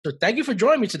So thank you for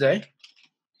joining me today.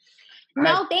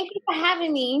 No, thank you for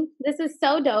having me. This is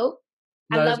so dope.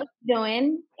 I No, love what you're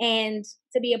doing, and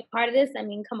to be a part of this, I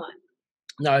mean, come on.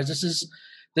 no, this is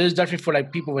definitely for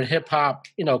like people with hip hop,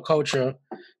 culture,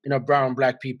 brown,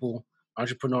 black people,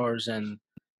 entrepreneurs, and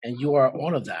you are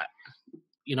all of that.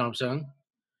 You know what I'm saying?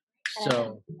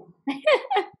 So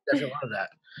definitely all of that.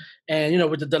 And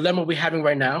with the dilemma we're having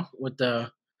right now, with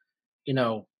the you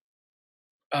know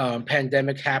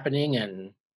pandemic happening,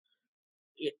 and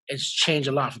it's changed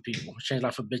a lot for people. It's changed a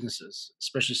lot for businesses,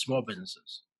 especially small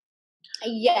businesses.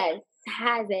 Yes,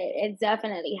 has it? It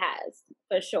definitely has,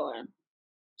 for sure.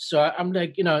 So I'm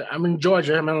like, I'm in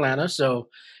Georgia, I'm in Atlanta. So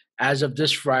as of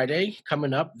this Friday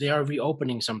coming up, they are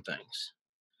reopening some things.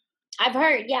 I've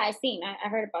heard. Yeah, I've seen. I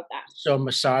heard about that. So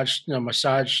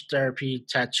massage therapy,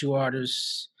 tattoo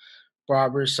artists,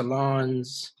 barbers,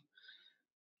 salons,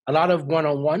 a lot of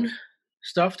one-on-one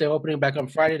stuff. They're opening back on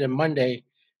Friday. Then Monday,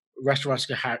 restaurants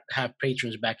can have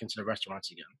patrons back into the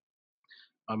restaurants again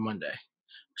on Monday.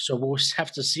 So we'll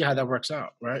have to see how that works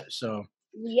out, right? So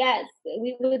Yes,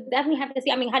 we would definitely have to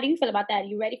see. I mean, how do you feel about that?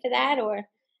 You ready for that, or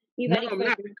you no, ready I'm for?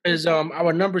 not, because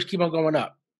our numbers keep on going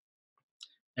up,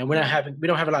 and Mm. we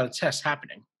don't have a lot of tests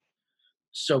happening.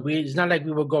 So it's not like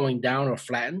we were going down or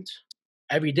flattened.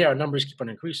 Every day our numbers keep on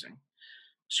increasing.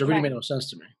 So it really made Right. no sense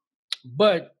to me.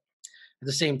 But at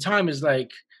the same time, it's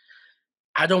like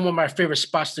I don't want my favorite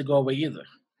spots to go away either.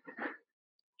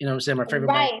 You know what I'm saying? My favorite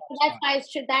Right. So that's spot. why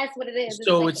it's true. That's what it is. It's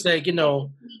So like it's like, there's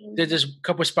between. just a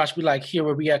couple of spots we like here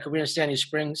where we at Korean Sandy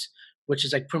Springs, which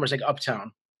is like pretty much like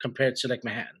uptown compared to like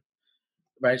Manhattan.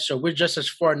 Right. So we're just as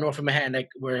far north of Manhattan like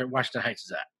where Washington Heights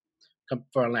is at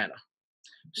for Atlanta.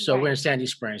 So we're in Right. Sandy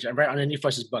Springs, and right underneath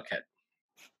us is Buckhead.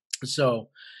 So,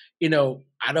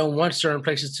 I don't want certain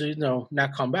places to,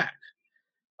 not come back.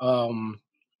 Um,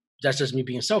 that's just me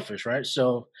being selfish, right?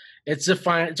 So it's a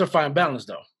fine balance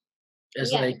though.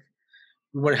 It's Yes. like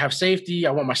we want to have safety.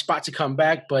 I want my spot to come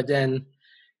back, but then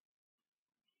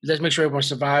let's make sure everyone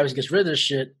survives, gets rid of this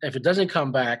shit. If it doesn't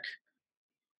come back,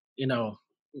 you know,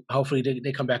 hopefully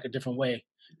they come back a different way,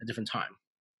 a different time.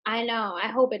 I know. I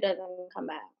hope it doesn't come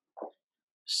back.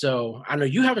 So I know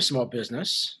you have a small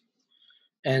business,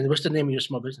 and what's the name of your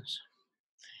small business?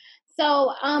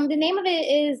 So, the name of it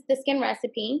is The Skin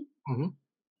Recipe. Hmm.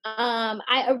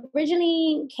 I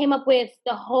originally came up with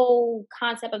the whole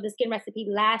concept of the skin recipe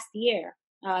last year,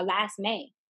 last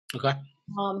May. Okay.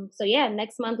 So yeah,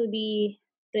 next month would be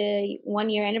the 1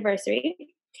 year anniversary.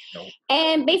 No.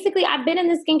 And basically, I've been in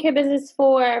the skincare business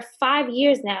for 5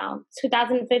 years now.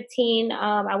 2015,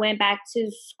 I went back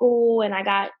to school and I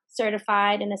got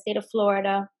certified in the state of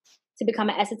Florida to become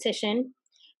an esthetician.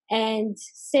 And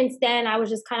since then, I was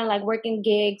just kind of like working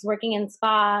gigs, working in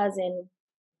spas and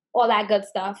all that good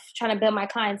stuff, trying to build my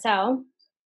clientele.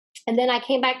 And then I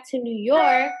came back to New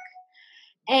York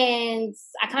and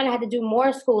I kind of had to do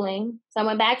more schooling. So I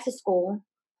went back to school.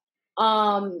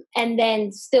 And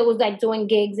then still was like doing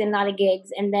gigs and a lot of gigs.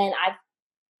 And then I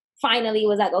finally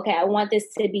was like, okay, I want this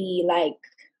to be like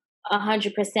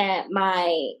 100%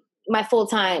 my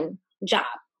full-time job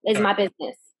is my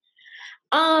business.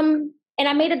 And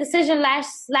I made a decision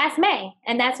last May,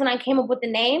 and that's when I came up with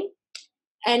the name.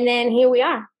 And then here we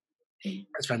are.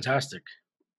 That's fantastic.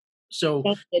 So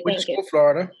Thank you. we just Thank you. go to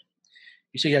Florida.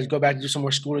 You say you guys go back to do some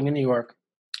more schooling in New York.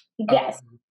 Yes.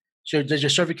 So does your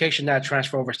certification not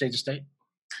transfer over state to state?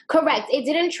 Correct. It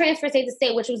didn't transfer state to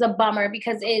state, which was a bummer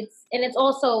because it's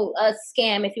also a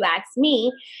scam if you ask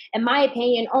me, in my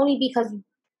opinion, only because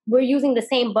we're using the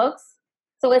same books.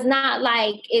 So it's not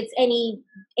like it's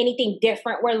anything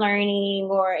different we're learning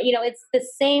or, it's the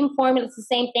same formula, it's the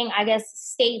same thing. I guess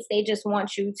states, they just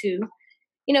want you to,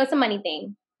 it's a money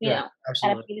thing, Yeah, gotta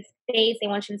absolutely. pay the states, they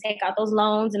want you to take out those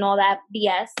loans and all that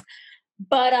BS.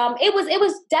 But it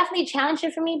was definitely challenging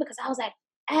for me because I was like,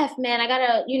 man, I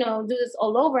gotta, do this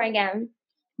all over again.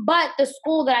 But the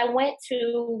school that I went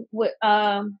to,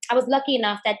 I was lucky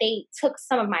enough that they took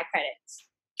some of my credits.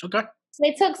 Okay. So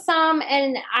they took some,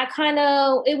 and I kind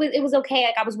of it was okay.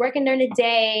 Like I was working during the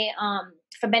day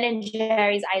for Ben and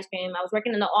Jerry's ice cream. I was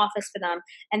working in the office for them,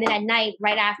 and then at night,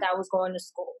 right after, I was going to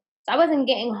school. So I wasn't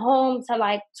getting home till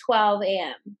like 12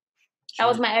 a.m. That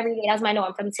was my everyday. That was my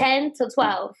norm from 10 to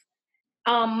 12,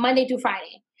 Monday through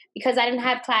Friday, because I didn't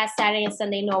have class Saturday and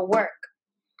Sunday, no work.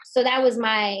 So that was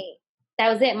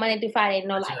it, Monday through Friday,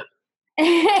 no life.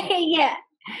 Yeah.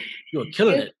 You were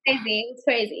killing it. Crazy. It was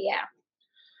crazy, yeah.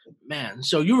 Man,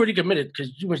 so you already committed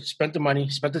because you spent the money,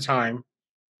 spent the time,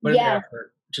 put in the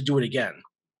effort to do it again.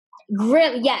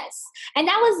 Really, yes. And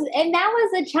that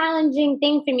was a challenging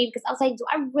thing for me because I was like,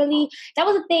 that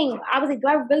was the thing. I was like, do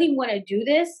I really want to do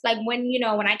this? Like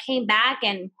when I came back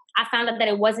and I found out that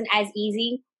it wasn't as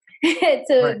easy to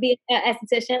Right. be an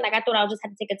esthetician. Like I thought I just had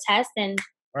to take a test and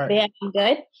Right. bam, I'm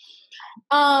good.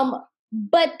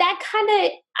 But that kind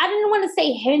of, I didn't want to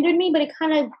say hindered me, but it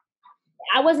kind of,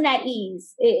 I wasn't at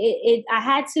ease. I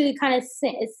had to kind of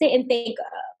sit and think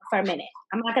for a minute.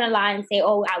 I'm not gonna lie and say,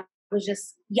 oh, I was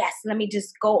just, yes, let me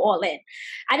just go all in.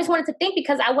 I just wanted to think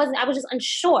because I was just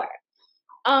unsure.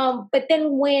 But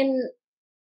then when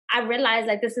I realized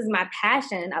like this is my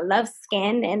passion, I love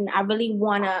skin, and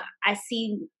I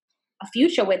see a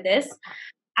future with this.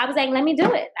 I was like, let me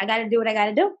do it. I got to do what I got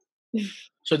to do.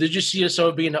 So did you see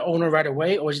yourself being the owner right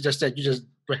away, or was it just that you just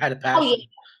had a passion? Oh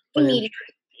yeah, immediately.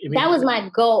 That was my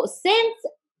goal. Since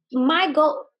my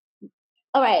goal,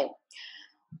 all right,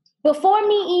 before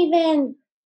me even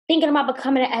thinking about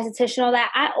becoming an esthetician, all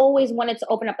that, I always wanted to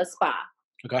open up a spa.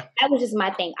 Okay. That was just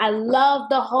my thing. I love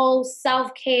the whole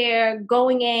self-care,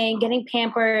 going in, getting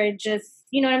pampered, just,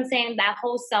 you know what I'm saying? That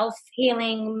whole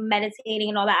self-healing, meditating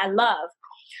and all that I love.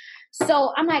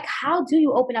 So I'm like, how do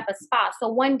you open up a spa? So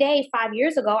one day, 5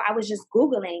 years ago, I was just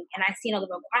Googling and I seen all the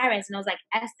requirements and I was like,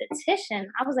 esthetician.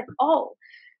 I was like, oh,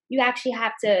 you actually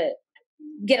have to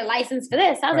get a license for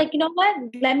this. I was like, you know what?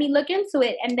 Let me look into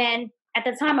it. And then at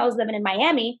the time I was living in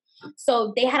Miami.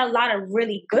 So they had a lot of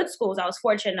really good schools. I was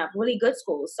fortunate enough, really good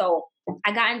schools. So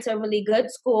I got into a really good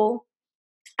school.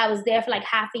 I was there for like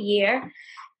half a year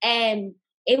and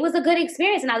it was a good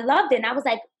experience and I loved it. And I was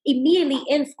like, immediately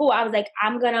in school, I was like,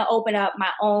 I'm going to open up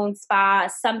my own spa,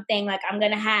 something like I'm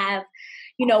going to have,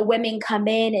 women come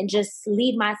in and just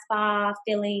leave my spa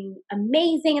feeling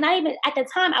amazing. And at the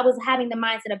time, I was having the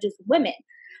mindset of just women.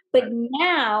 But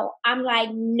now I'm like,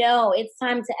 no, it's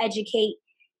time to educate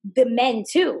the men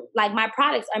too. Like my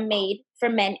products are made for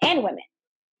men and women.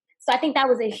 So I think that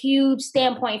was a huge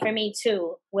standpoint for me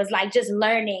too, was like just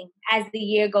learning as the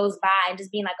year goes by and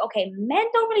just being like, okay, men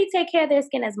don't really take care of their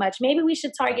skin as much. Maybe we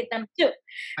should target them too.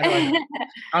 I know.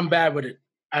 I'm bad with it.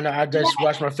 I know. I just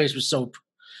wash my face with soap.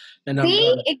 And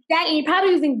see, exactly. You're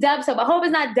probably using Dove soap. I hope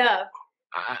it's not Dove.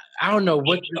 I don't know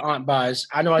what your aunt buys.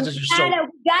 I know I just use soap.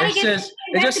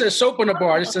 It just says soap on the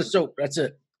bar. It says soap. That's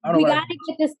it. We gotta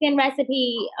get the skin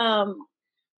recipe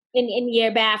in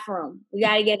your bathroom. We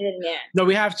gotta get it in there. No,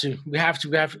 we have to. We have to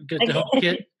get the whole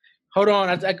kit. Hold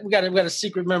on. We got a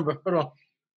secret member. Hold on.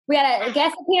 We got a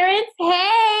guest appearance.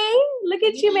 Hey, look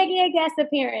at you making a guest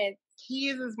appearance. He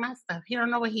uses my stuff. He don't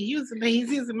know what he uses, but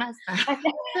he's using my stuff.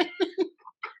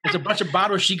 There's a bunch of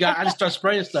bottles she got. I just start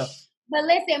spraying stuff. But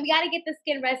listen, we got to get the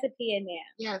skin recipe in there.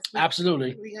 Yes.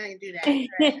 Absolutely. We're going to do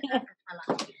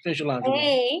that. Facial line.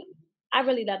 Hey, I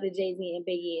really love the Jay-Z and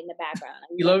Biggie in the background.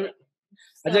 You love it?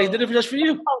 So, I did it just for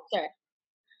you. Culture.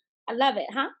 I love it,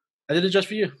 huh? I did it just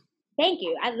for you. Thank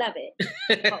you. I love it.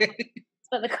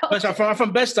 For the culture. I'm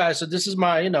from Bed-Stuy, so this is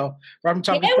my, Robin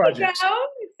Thompson project.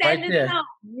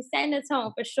 You're setting the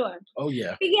tone for sure. Oh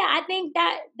yeah. But yeah, I think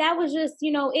that was just,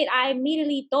 it. I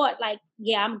immediately thought like,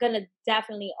 yeah, I'm gonna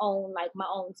definitely own like my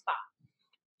own spa.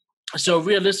 So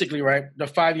realistically, right, the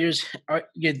 5 years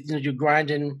you're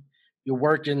grinding, you're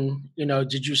working,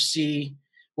 did you see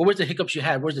what was the hiccups you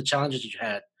had? What was the challenges that you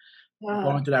had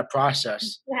going through that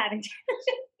process?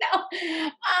 No.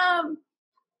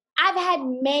 I've had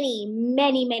many,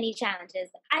 many, many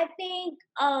challenges. I think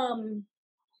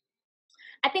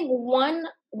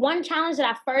one challenge that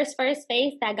I first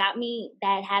faced that had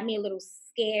me a little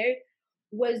scared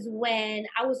was when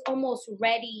I was almost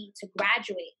ready to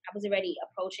graduate. I was already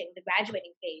approaching the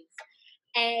graduating phase,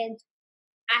 and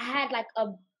I had like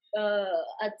a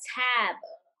tab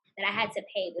that I had to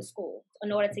pay the school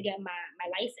in order to get my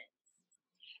license.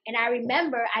 And I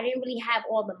remember I didn't really have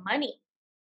all the money,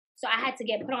 so I had to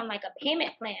get put on like a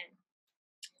payment plan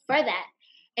for that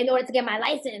in order to get my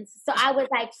license. So I was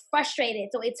like frustrated.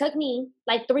 So it took me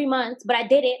like 3 months, but I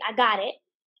did it. I got it.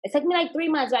 It took me like 3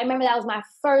 months. But I remember that was my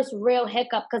first real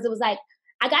hiccup because it was like,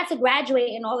 I got to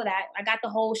graduate and all of that. I got the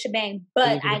whole shebang,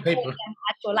 but I couldn't get my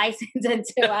actual license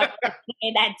until I was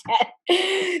paying that debt. So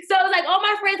it was like all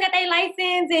my friends got their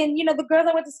license and, the girls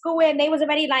I went to school with, and they was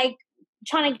already like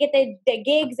trying to get their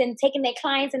gigs and taking their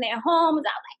clients in their homes.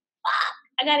 I was like, fuck,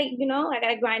 I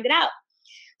gotta grind it out.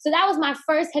 So that was my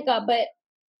first hiccup, but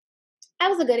that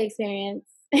was a good experience.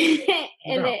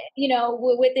 And then,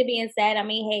 with it being said, I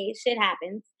mean, hey, shit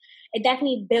happens. It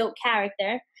definitely built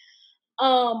character.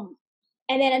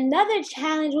 And then another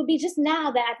challenge would be just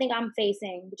now that I think I'm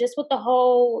facing, just with the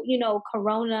whole,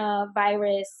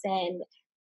 coronavirus and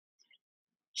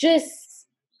just,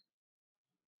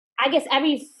 I guess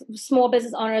every small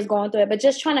business owner is going through it, but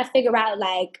just trying to figure out,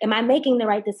 like, am I making the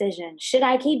right decision? Should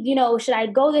I keep, should I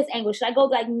go this angle? Should I go,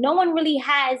 like, no one really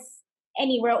has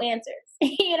any real answers.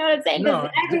 You know what I'm saying? Because No,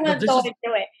 everyone's going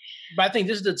through it. But I think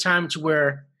this is the time to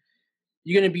where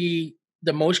you're going to be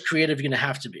the most creative you're going to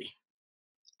have to be.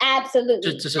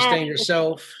 Absolutely. To sustain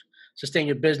yourself, sustain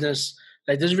your business.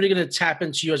 Like, this is really going to tap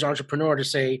into you as an entrepreneur to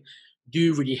say, do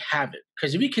you really have it?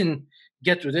 Because if you can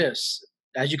get through this,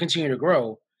 as you continue to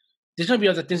grow, there's going to be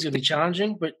other things that will be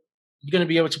challenging, but you're going to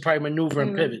be able to probably maneuver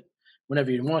and pivot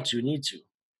whenever you want to, need to.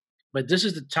 But this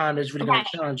is the time that's really going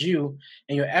to challenge you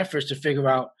and your efforts to figure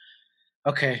out,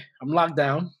 okay, I'm locked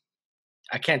down.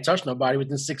 I can't touch nobody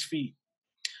within 6 feet.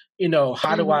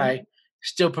 How do I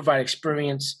still provide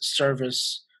experience,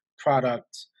 service,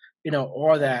 product,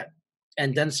 all that,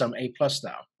 and then some A+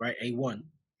 style, right? A1.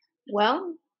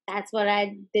 Well, that's what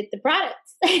I did, the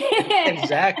products.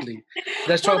 Exactly.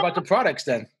 Let's talk about the products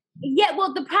then. Yeah,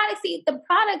 well, the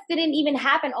products didn't even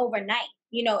happen overnight.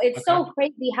 It's so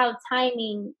crazy how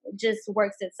timing just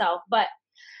works itself. But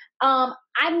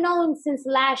I've known since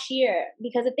last year,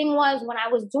 because the thing was, when I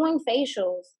was doing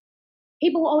facials,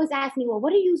 people will always ask me, well,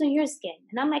 what do you use on your skin?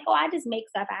 And I'm like, oh, I just make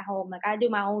stuff at home. Like, I do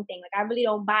my own thing. Like, I really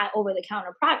don't buy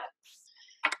over-the-counter products.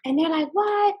 And they're like,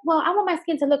 what? Well, I want my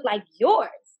skin to look like yours.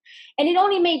 And it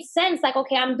only made sense. Like,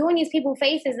 okay, I'm doing these people's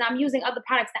faces and I'm using other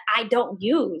products that I don't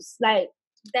use. Like,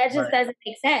 that just doesn't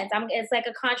make sense. It's like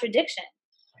a contradiction.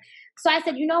 So I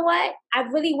said, you know what? I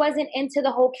really wasn't into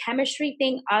the whole chemistry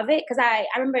thing of it, because I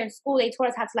remember in school they taught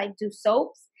us how to, like, do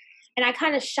soaps. And I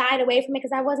kind of shied away from it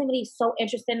because I wasn't really so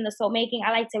interested in the soap making.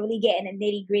 I like to really get in the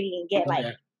nitty gritty and get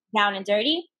down and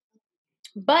dirty.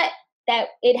 But that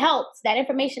it helped. That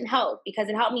information helped because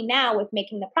it helped me now with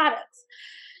making the products.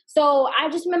 So I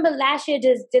just remember last year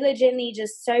just diligently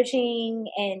just searching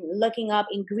and looking up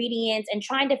ingredients and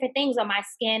trying different things on my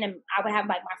skin. And I would have,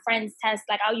 like, my friends test,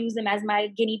 like, I'll use them as my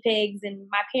guinea pigs, and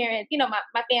my parents,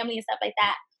 my family and stuff like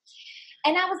that.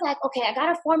 And I was like, okay, I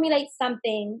got to formulate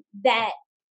something that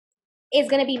is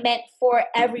going to be meant for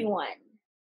everyone.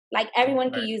 Like,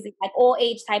 everyone can use it, like all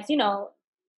age types,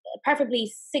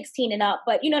 preferably 16 and up.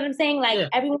 But you know what I'm saying? Like,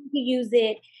 everyone can use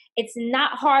it. It's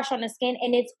not harsh on the skin.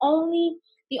 And the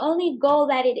only goal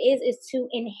that it is to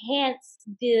enhance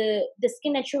the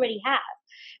skin that you already have.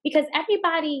 Because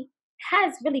everybody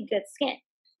has really good skin.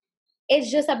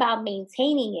 It's just about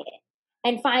maintaining it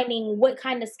and finding what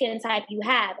kind of skin type you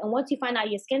have. And once you find out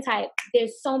your skin type,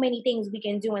 there's so many things we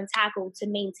can do and tackle to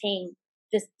maintain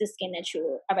the skin that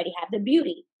you already have. The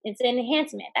beauty. It's an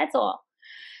enhancement. That's all.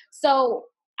 So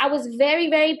I was very,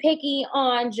 very picky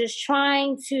on just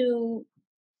trying to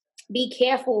be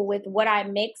careful with what I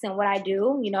mix and what I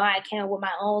do. I came up with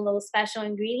my own little special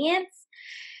ingredients.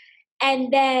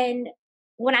 And then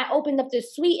when I opened up the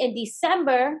suite in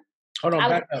December. Hold on,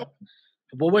 back up.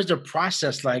 What was the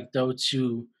process like, though,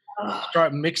 to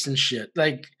start mixing shit?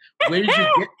 Like, where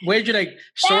did you like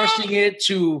sourcing it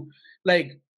to,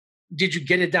 like, did you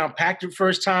get it down packed the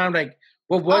first time? Like,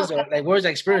 what was it? Like, what was the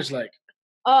experience like?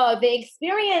 Oh, the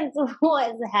experience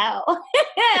was hell.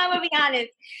 I'm gonna be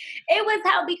honest. It was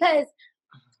hell because,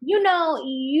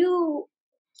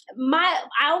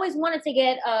 I always wanted to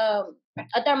get a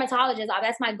dermatologist.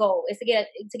 That's my goal, is to get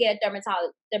a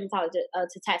dermatologist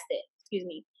to test it. Excuse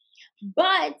me.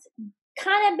 But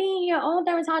kind of being your own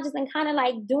dermatologist and kind of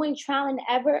like doing trial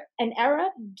and error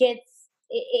gets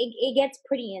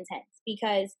pretty intense,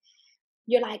 because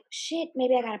you're like, shit,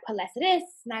 maybe I gotta put less of this,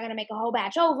 and I gotta make a whole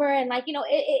batch over, and like,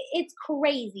 it's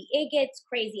crazy. It gets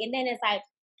crazy. And then it's like,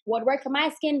 what worked for my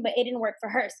skin, but it didn't work for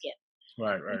her skin.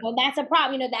 Right. Well, that's a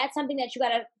problem. That's something that you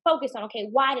gotta focus on. Okay,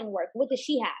 why didn't work? What does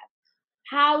she have?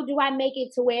 How do I make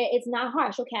it to where it's not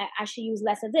harsh? Okay, I should use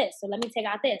less of this. So let me take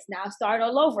out this. Now start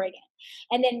all over again.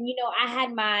 And then, I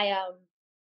had my,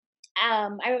 I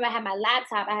remember I had my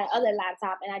laptop. I had other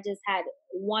laptop, and I just had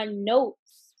OneNote.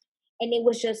 And it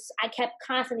was just, I kept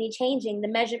constantly changing the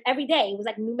measure every day. It was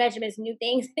like new measurements, new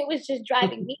things. It was just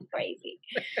driving me crazy.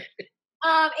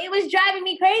 It was driving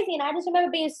me crazy. And I just remember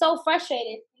being so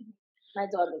frustrated. My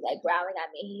dog was like growling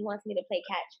at me. He wants me to play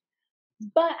catch.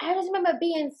 But I just remember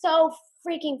being so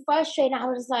freaking frustrated. I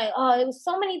was like, it was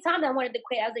so many times I wanted to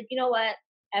quit. I was like, you know what?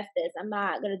 F this. I'm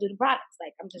not going to do the products.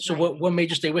 Like, I'm just. So what made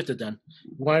you stay with it then?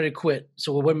 You wanted to quit.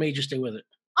 So what made you stay with it?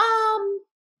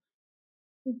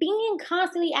 Being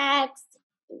constantly asked,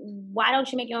 why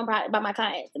don't you make your own product, by my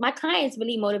clients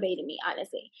really motivated me,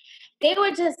 honestly. They were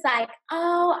just like,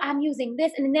 oh, I'm using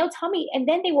this. And then they'll tell me, and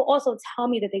then they will also tell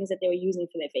me the things that they were using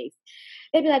for their face.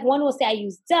 They'd be like, one will say I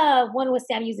use Dove, one will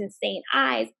say I'm using St.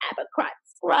 Ives Apricot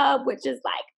Scrub, which is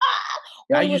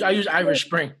like, I use Irish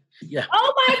Spring. Yeah.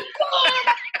 Oh my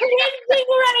God.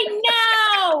 cringing right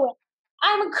now.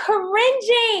 I'm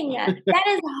cringing. That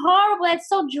is horrible. That's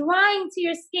so drying to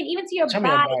your skin, even to your Tell me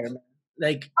body. about it, man.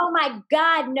 Like, Oh my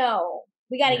God, no.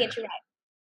 We got to get you right.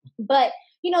 But,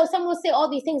 someone will say all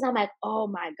these things. I'm like, oh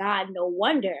my God, no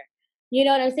wonder. You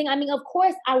know what I'm saying? I mean, of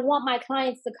course, I want my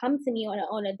clients to come to me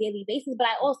on a daily basis, but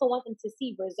I also want them to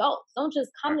see results. Don't just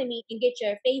come to me and get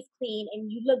your face clean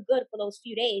and you look good for those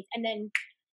few days, and then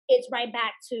it's right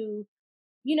back to,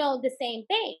 the same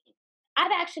thing.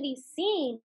 I've actually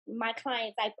seen my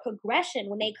clients like progression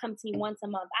when they come to me once a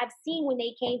month. I've seen when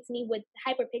they came to me with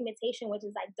hyperpigmentation, which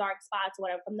is like dark spots or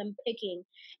whatever, from them picking,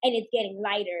 and it's getting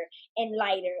lighter and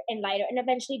lighter and lighter and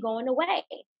eventually going away.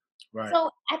 right. So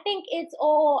I think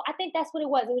that's what it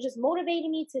was. It was just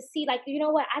motivating me to see, like, you know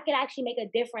what, I could actually make a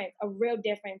difference, a real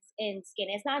difference in skin.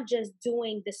 It's not just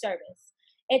doing the service.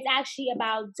 It's actually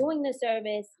about doing the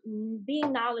service,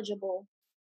 being knowledgeable,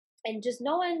 and just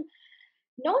knowing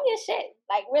your shit.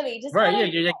 Like, really, just Right, yeah,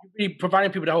 you're really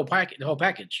providing people the whole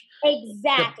package.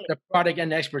 Exactly. The product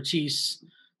and the expertise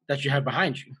that you have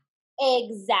behind you.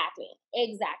 Exactly.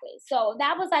 So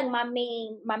that was like my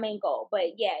main goal.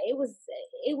 But yeah, it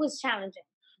was challenging.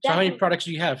 So how many Definitely. products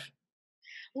do you have?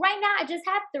 Right now I just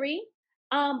have 3.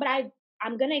 But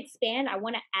I'm gonna expand. I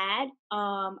want to add.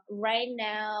 Right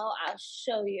now I'll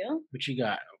show you. What you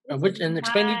got? This is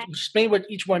Explain what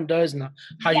each one does and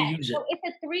how you use it. So it's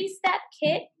a 3-step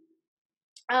kit.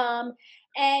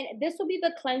 And this will be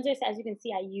the cleanser. So as you can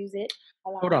see, I use it a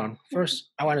lot. Hold on. First,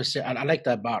 I want to say I like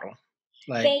that bottle.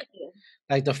 Thank you.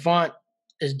 Like the font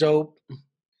is dope.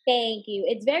 Thank you.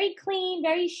 It's very clean,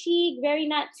 very chic, very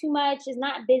not too much. It's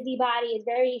not busybody. It's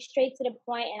very straight to the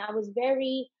point. And I was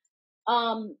very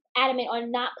adamant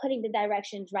on not putting the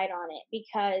directions right on it,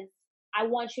 because I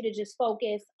want you to just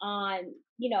focus on,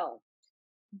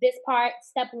 this part,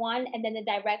 step 1, and then the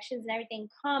directions and everything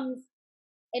comes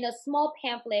in a small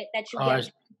pamphlet that you get.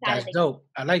 That's dope.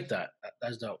 I like that.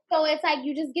 That's dope. So it's like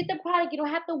you just get the product. You don't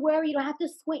have to worry. You don't have to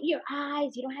squint your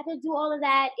eyes. You don't have to do all of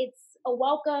that. It's a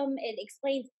welcome. It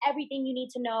explains everything you need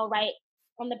to know right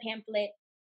on the pamphlet,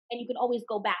 and you can always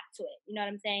go back to it. You know what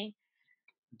I'm saying?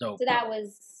 Dope. So that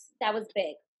was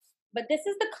big. But this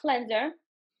is the cleanser,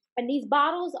 and these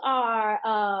bottles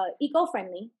are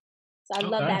eco-friendly. So I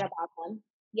love that about them.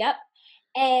 Yep.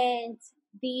 And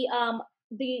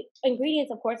the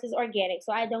ingredients, of course, is organic.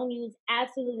 So I don't use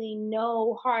absolutely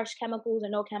no harsh chemicals or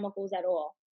no chemicals at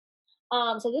all.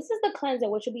 So this is the cleanser,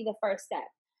 which will be the first step.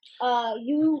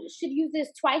 You should use this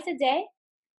twice a day.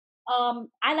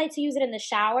 I like to use it in the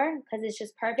shower because it's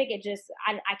just perfect.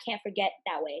 I can't forget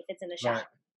that way if it's in the shower. Right.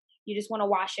 You just want to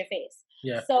wash your face.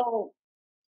 Yeah. So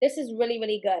this is really,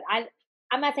 really good.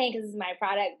 I'm not saying because this is my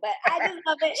product, but I just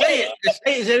love it. Say it.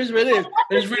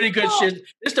 It's really good shit.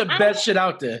 It's the best shit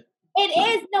out there. It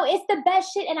is. No, it's the best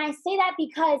shit. And I say that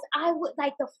because I would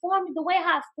like the way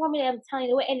how I formulate, I'm telling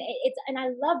you, and I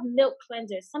love milk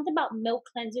cleansers. Something about milk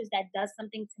cleansers that does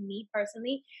something to me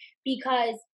personally,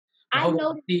 because I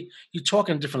know you're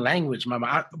talking a different language,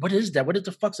 Mama. What is that? What is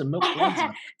the fuck's a milk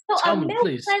cleanser? Tell me,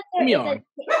 please.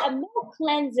 A milk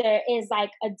cleanser is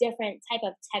like a different type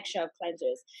of texture of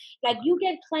cleansers. Like you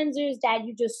get cleansers that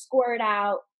you just squirt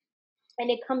out,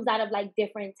 and it comes out of like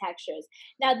different textures.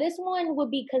 Now this one would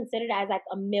be considered as like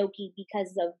a milky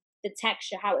because of the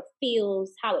texture, how it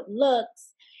feels, how it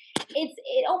looks.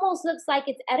 It almost looks like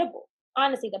it's edible.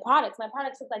 Honestly, my products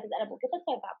look like it's edible. Get the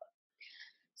fuck out.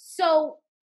 So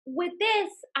with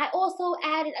this, I also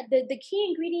added the key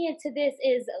ingredient to this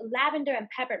is lavender and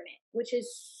peppermint, which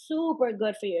is super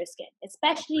good for your skin,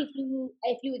 especially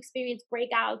if you experience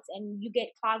breakouts and you get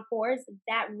clogged pores.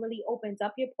 That really opens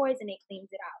up your pores and it cleans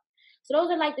it out. So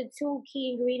those are like the 2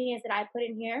 key ingredients that I put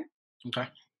in here. Okay.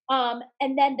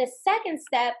 And then the second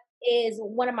step is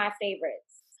one of my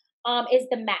favorites, is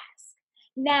the mask.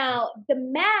 Now, the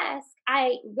mask,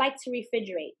 I like to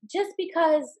refrigerate just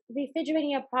because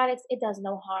refrigerating your products, it does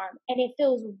no harm. And it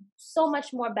feels so much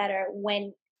more better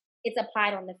when it's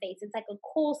applied on the face. It's like a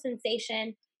cool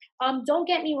sensation. Don't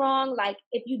get me wrong. Like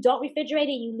if you don't refrigerate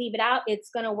it, you leave it out, it's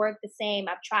going to work the same.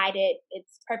 I've tried it.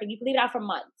 It's perfect. You can leave it out for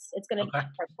months. It's going to work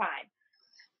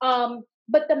fine.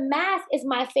 But the mask is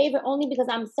my favorite only because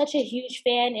I'm such a huge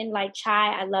fan in like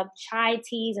chai. I love chai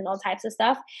teas and all types of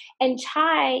stuff. And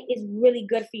chai is really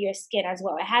good for your skin as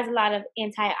well. It has a lot of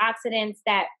antioxidants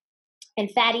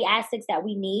and fatty acids that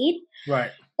we need.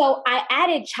 Right. So I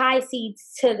added chai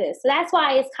seeds to this. So that's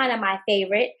why it's kind of my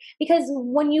favorite, because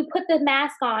when you put the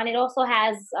mask on, it also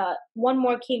has one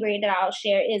more key ingredient that I'll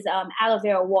share is aloe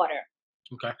vera water.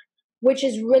 Okay. which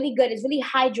is really good. It's really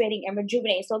hydrating and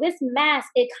rejuvenating. So this mask,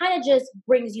 it kind of just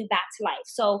brings you back to life.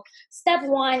 So step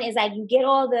one is like you get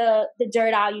all the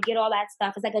dirt out, you get all that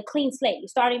stuff. It's like a clean slate. You're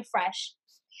starting fresh.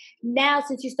 Now,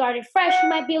 since you started fresh, you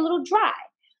might be a little dry.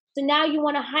 So now you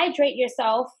want to hydrate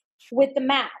yourself with the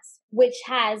mask, which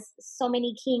has so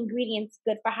many key ingredients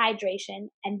good for hydration,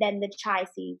 and then the chai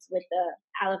seeds with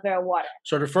the aloe vera water.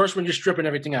 So the first one, you're stripping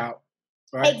everything out,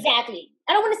 right? Exactly.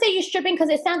 I don't want to say you're stripping because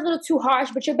it sounds a little too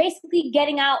harsh, but you're basically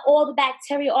getting out all the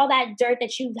bacteria, all that dirt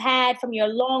that you've had from your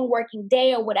long working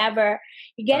day or whatever.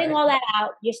 You're getting all that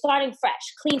out. You're starting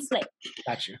fresh, clean slate.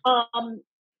 Gotcha.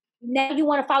 Now you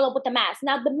want to follow up with the mask.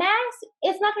 Now the mask,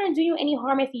 it's not going to do you any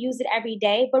harm if you use it every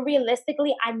day, but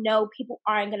realistically, I know people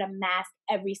aren't going to mask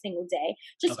every single day,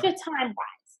 just for time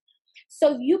wise.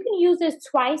 So you can use this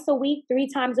twice a week, 3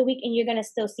 times a week, and you're going to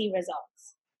still see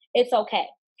results. It's okay.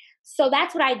 So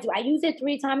that's what I do. I use it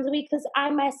 3 times a week because I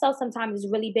myself sometimes is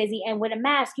really busy. And with a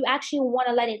mask, you actually want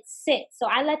to let it sit. So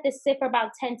I let this sit for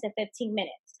about 10 to 15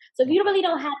 minutes. So if you really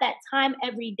don't have that time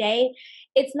every day,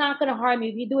 it's not going to harm you.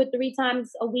 If you do it 3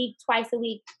 times a week, twice a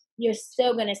week, you're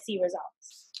still going to see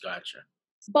results. Gotcha.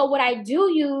 But what I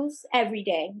do use every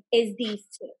day is these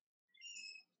 2.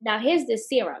 Now here's the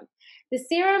serum. The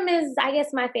serum is, I guess,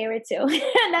 my favorite too.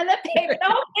 Another favorite. The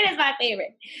whole kit is my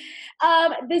favorite.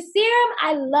 The serum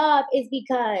I love is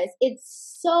because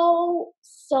it's so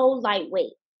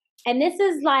lightweight. And this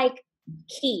is like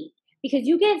key because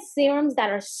you get serums that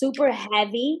are super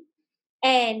heavy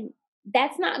and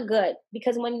that's not good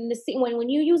because when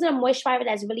you use a moisturizer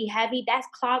that's really heavy, that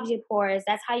clogs your pores.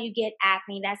 That's how you get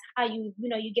acne. That's how you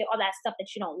get all that stuff that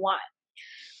you don't want.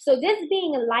 So this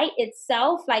being light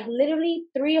itself, like literally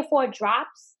 3 or 4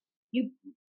 drops, you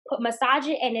massage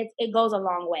it and it goes a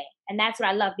long way. And that's what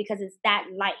I love because it's that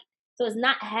light. So it's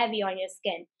not heavy on your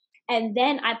skin. And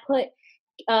then I put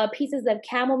pieces of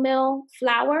chamomile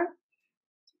flower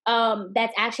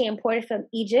that's actually imported from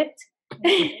Egypt.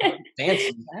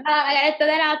 Fancy. I gotta throw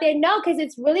that out there. No, because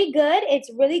it's really good.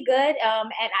 It's really good. And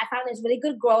I found this really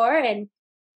good grower and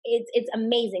it's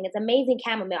amazing. It's amazing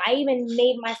chamomile. I even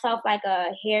made myself like a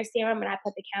hair serum and I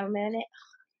put the chamomile in it.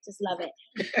 Just love it.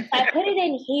 I put it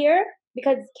in here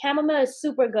because chamomile is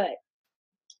super good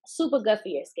for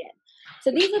your skin.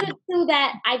 So these are the 2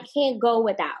 that I can't go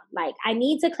without. Like I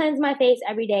need to cleanse my face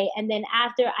every day and then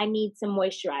after I need some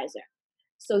moisturizer.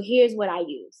 So here's what I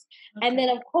use. Okay. And then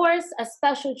of course, a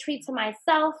special treat to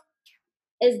myself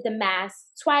is the mask.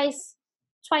 Twice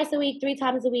a week, 3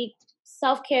 times a week.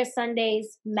 Self-care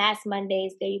Sundays, mask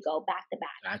Mondays. There you go, back to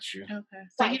back. Got you. Okay.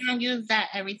 So you don't use that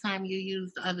every time you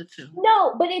use the other 2?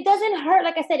 No, but it doesn't hurt.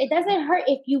 Like I said, it doesn't hurt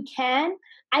if you can.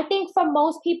 I think for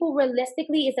most people,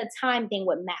 realistically, it's a time thing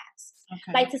with masks.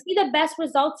 Okay. Like to see the best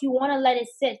results, you want to let it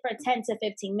sit for 10 to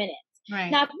 15 minutes. Right.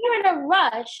 Now, if you're in a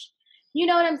rush, you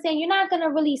know what I'm saying? You're not going to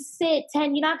really sit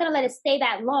 10. You're not going to let it stay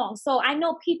that long. So I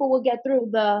know people will get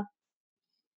through the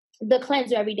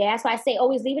cleanser every day. That's why I say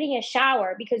always leave it in your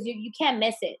shower because you can't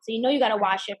miss it. So you know you got to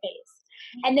wash your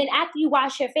face. And then after you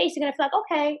wash your face, you're going to feel like,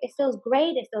 okay, it feels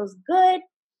great. It feels good.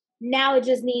 Now it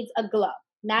just needs a glow.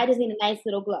 Now I just need a nice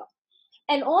little glow.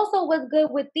 And also what's good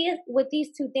with these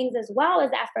 2 things as well is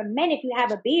that for men, if you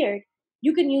have a beard,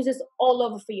 you can use this all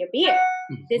over for your beard.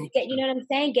 You know what I'm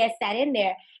saying? Gets that in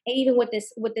there. And even with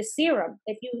the serum,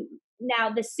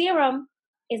 the serum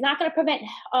is not going to prevent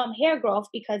hair growth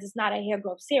because it's not a hair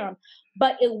growth serum,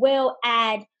 but it will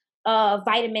add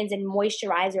vitamins and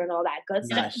moisturizer and all that good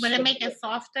stuff. Will it make it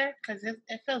softer? Because it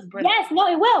feels brittle. Yes, no,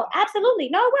 it will. Absolutely.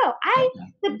 No, it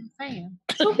will.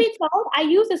 Truth be told, I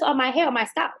use this on my hair, on my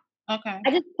scalp. Okay.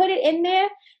 I just put it in there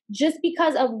just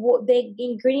because of the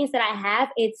ingredients that I have.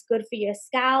 It's good for your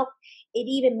scalp. It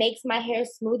even makes my hair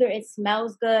smoother. It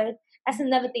smells good. That's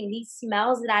another thing. These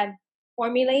smells that I've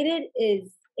formulated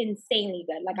is insanely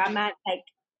good. Like I'm not like,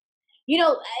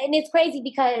 and it's crazy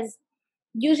because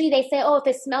usually they say, oh, if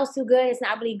it smells too good, it's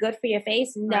not really good for your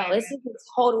face. No, it's just the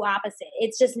total opposite.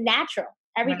 It's just natural.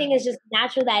 Everything is just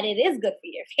natural that it is good for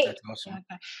your face. That's awesome.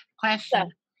 Okay. Question. So,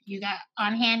 you got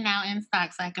on hand now in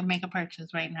stock so I can make a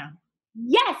purchase right now.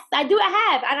 Yes, I do.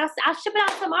 I have. And I'll ship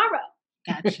it out tomorrow.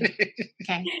 Gotcha.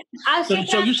 Okay.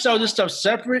 So you sell this stuff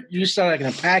separate? You sell like in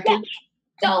a package? Yeah.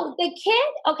 So the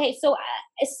kit, okay, so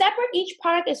separate, each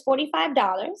product is $45.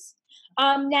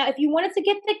 Now, if you wanted to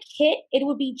get the kit, it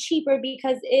would be cheaper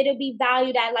because it'll be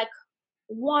valued at like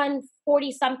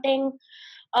 $140 something,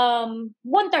 $135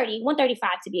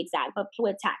 to be exact, but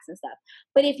with tax and stuff.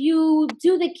 But if you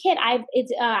do the kit, I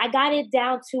got it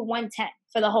down to $110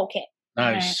 for the whole kit.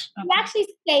 Nice. You're actually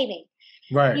saving.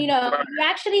 Right. You know, you're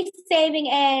actually saving,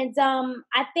 and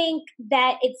I think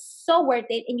that it's so worth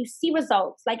it, and you see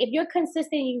results. Like if you're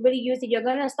consistent and you really use it, you're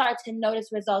gonna start to notice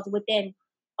results within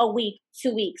a week,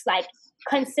 2 weeks, like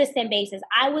consistent basis.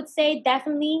 I would say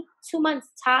definitely 2 months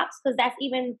tops, because that's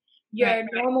even your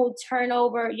normal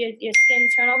turnover, your skin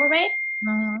turnover rate.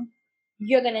 Mm-hmm.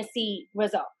 You're gonna see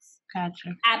results. Gotcha.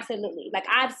 Absolutely. Like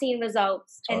I've seen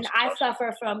results, and I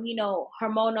suffer from,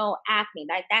 hormonal acne.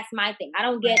 Like that's my thing. I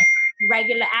don't get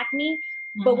regular acne,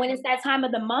 but when it's that time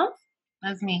of the month,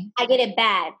 that's me. I get it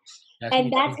bad. That's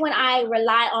that's when I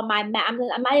rely on my mask. I'm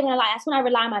not even gonna lie. That's when I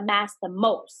rely on my mask the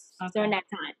most during that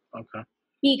time. Okay.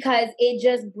 Because it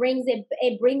just brings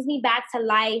me back to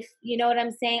life. You know what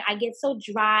I'm saying? I get so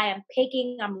dry. I'm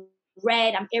picking. I'm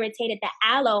red. I'm irritated. The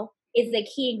aloe is the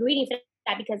key ingredient for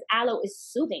that, because aloe is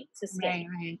soothing to skin.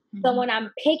 Right. Mm-hmm. So when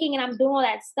I'm picking and I'm doing all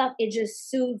that stuff, it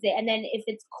just soothes it. And then if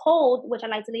it's cold, which I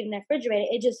like to leave in the refrigerator,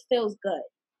 it just feels good.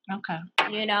 Okay.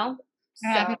 You know?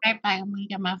 I'll be right back. I'm gonna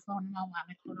get my phone and my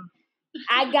wallet. Hold on.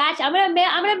 I got you. I'm gonna mail it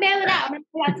out. I'm gonna mail it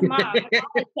out tomorrow.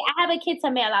 I have a kid to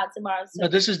mail out tomorrow. So. No,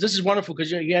 this is wonderful,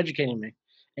 because you're educating me,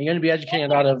 and you're gonna be educating a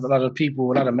lot of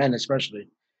people, a lot of men especially,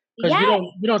 because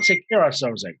we don't take care of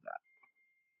ourselves like that.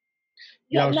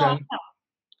 You know what I'm saying?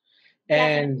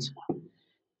 And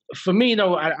for me,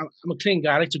 I'm a clean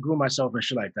guy. I like to groom myself and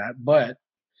shit like that. But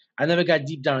I never got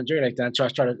deep down dirty like that until I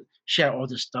started sharing all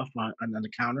this stuff on the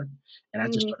counter, and I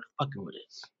just started fucking with it.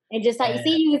 And just like,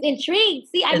 see, you was intrigued.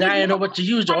 See, I didn't know what to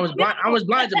use. I was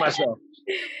blind to myself.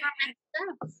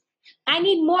 I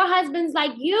need more husbands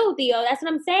like you, Theo. That's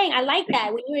what I'm saying. I like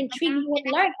that. When you're intrigued, you want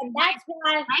to learn. And that's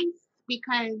why.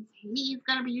 Because he's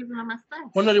going to be using all my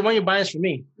stuff. Well, no, the one you're buying is for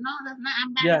me. No, that's not.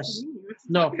 I'm buying for me.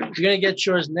 No, you're going to get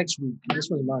yours next week. This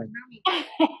one's mine.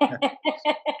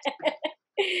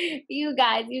 You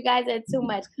guys are too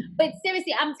much. But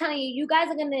seriously, I'm telling you, you guys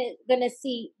are gonna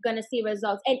see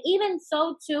results. And even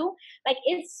so too, like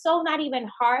it's so not even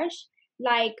harsh.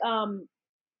 Like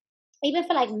even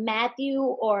for like Matthew,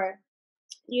 or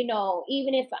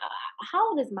even if how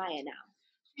old is Maya now?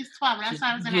 She's 12. That's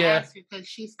why I was gonna ask you, because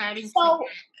she's starting. So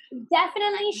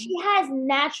definitely she has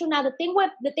natural. Now the thing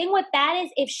with that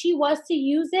is, if she was to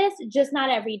use this, just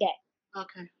not every day.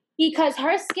 Okay. Because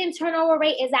her skin turnover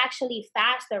rate is actually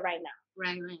faster right now.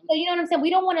 Right. So you know what I'm saying? We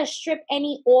don't want to strip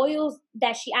any oils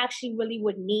that she actually really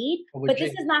would need. But this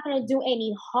is not going to do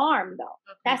any harm, though.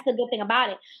 Okay. That's the good thing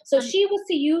about it. So she was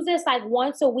to use this like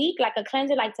once a week, like a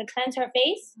cleanser, like to cleanse her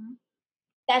face. Mm-hmm.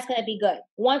 That's going to be good.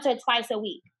 Once or twice a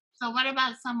week. So what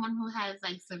about someone who has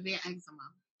like severe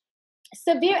eczema?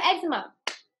 Severe eczema.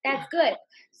 That's good.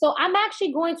 So I'm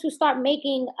actually going to start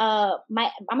making I'm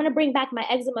going to bring back my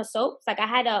eczema soaps. Like I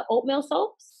had oatmeal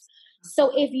soaps.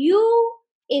 So if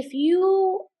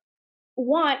you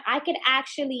want, I could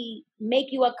actually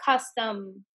make you a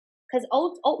custom, because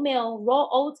oatmeal, raw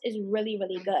oats is really,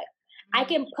 really good. I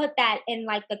can put that in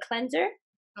like the cleanser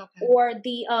or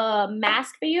the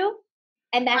mask for you.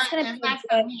 And that's going to be good.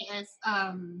 For me is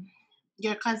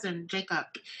your cousin Jacob.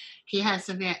 He has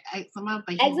severe eczema,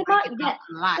 but he's working out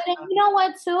a lot. But you know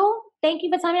what, too? Thank you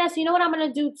for telling me that. So you know what I'm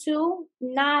gonna do too?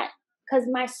 Not because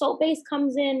my soap base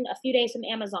comes in a few days from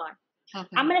Amazon. Okay.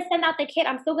 I'm gonna send out the kit.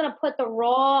 I'm still gonna put the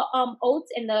raw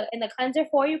oats in the cleanser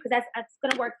for you, because that's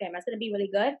gonna work for him. That's gonna be really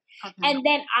good. Okay. And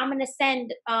then I'm gonna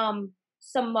send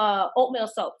some oatmeal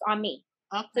soaps on me.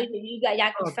 Okay. So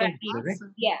y'all can start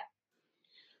using. Yeah.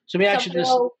 So we actually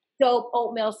just dope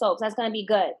oatmeal soaps. That's gonna be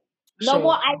good. No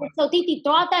more Irish. So Titi,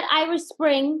 throw out that Irish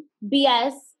Spring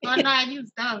BS. Oh no, I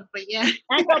use Dove, but yeah.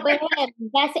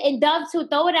 That's it. And Dove too.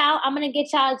 Throw it out. I'm gonna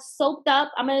get y'all soaked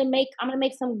up. I'm gonna make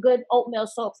some good oatmeal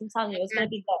soaps. I'm telling you, it's gonna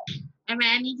be good. I mean,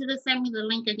 I need you to send me the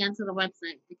link again to the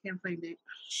website. I can't find it.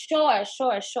 Sure. So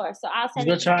I'll send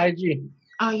it. Let's go to her IG.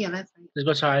 Oh yeah, that's right. Let's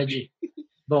go to her IG.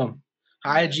 Boom.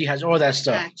 Her IG has all that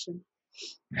stuff. Gotcha.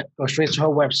 Go straight to her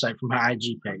website from her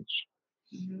IG page.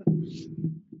 Mm-hmm.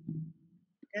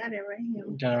 Got it right here.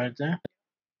 Got it right there.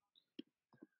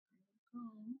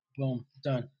 Boom.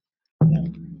 Done. So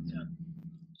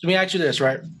let me ask you this,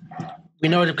 right? We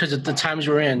know that because of the times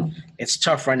we're in, it's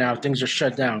tough right now. Things are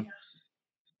shut down.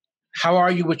 How are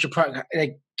you with your product?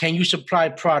 Like, can you supply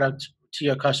product to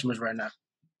your customers right now?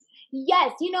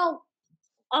 Yes.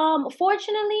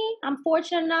 Fortunately, I'm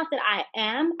fortunate enough that I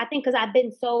am. I think because I've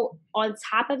been so on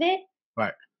top of it.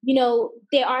 Right.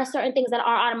 There are certain things that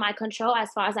are out of my control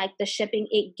as far as like the shipping,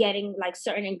 it getting like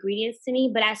certain ingredients to me.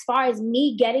 But as far as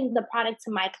me getting the product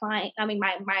to my client,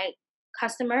 my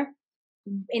customer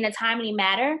in a timely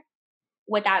manner,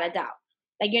 without a doubt.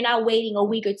 Like, you're not waiting a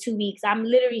week or 2 weeks. I'm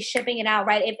literally shipping it out,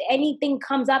 right? If anything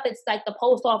comes up, it's like the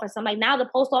post office. I'm like, now the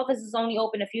post office is only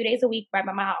open a few days a week right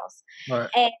by my house. Right.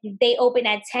 And they open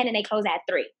at 10 and they close at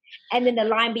 3. And then the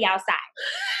line be outside.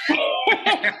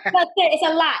 It's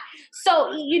a lot.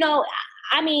 So, you know,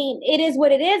 I mean, it is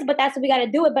what it is, but that's what we got to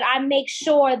do it. But I make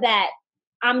sure that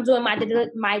I'm doing my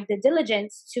due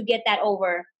diligence to get that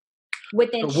over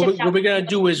within. So what we're going to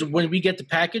do is when we get the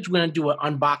package, we're going to do an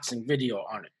unboxing video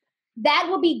on it. That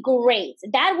would be great.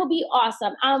 That would be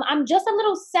awesome. I'm just a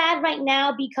little sad right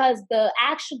now because the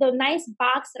nice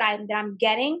box that I'm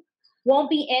getting won't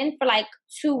be in for like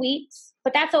 2 weeks,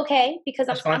 but that's okay because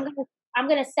I'm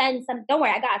gonna send some. Don't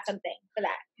worry, I got something for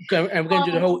that. Okay, and we're gonna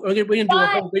do we're gonna do a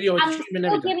whole video. I'm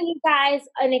still giving you guys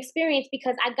an experience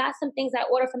because I got some things I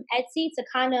ordered from Etsy to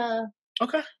kind of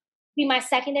be my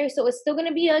secondary. So it's still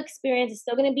gonna be an experience. It's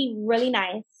still gonna be really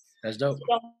nice. That's dope. So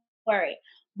don't worry.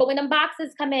 But when the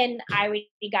boxes come in, I already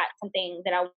got something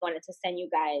that I wanted to send you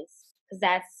guys because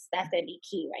that's gonna be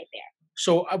key right there.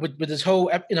 So with this whole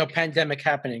pandemic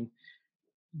happening,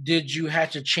 did you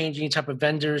have to change any type of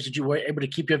vendors? Did you were able to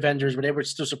keep your vendors? Were they able to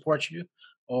still support you,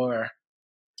 or?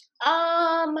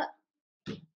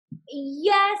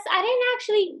 Yes, I didn't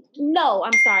actually. No,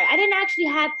 I'm sorry. I didn't actually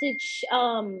have to.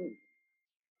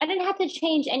 I didn't have to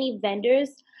change any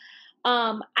vendors.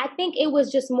 I think it was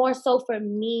just more so for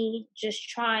me, just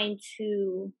trying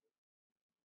to.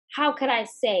 How could I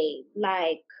say?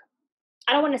 Like,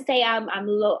 I don't want to say I'm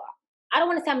low. I don't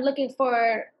want to say I'm looking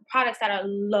for products that are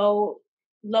low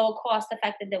cost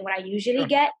effective than what I usually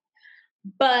get.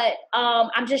 But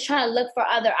I'm just trying to look for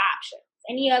other options.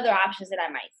 Any other options that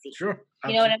I might see. Sure.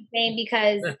 You know what I'm saying?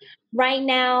 Because right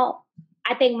now,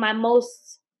 I think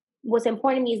what's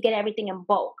important to me is get everything in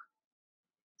bulk.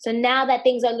 So now that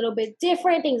things are a little bit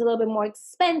different, things are a little bit more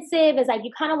expensive, it's like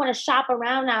you kind of want to shop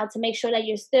around now to make sure that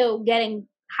you're still getting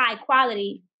high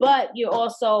quality, but you're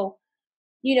also,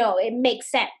 you know, it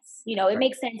makes sense. You know, it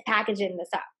makes sense packaging this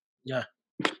up. Yeah.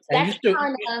 So that's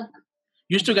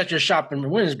you still got your shop in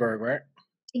Williamsburg, right?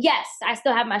 Yes, I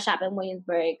still have my shop in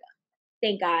Williamsburg.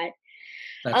 Thank God.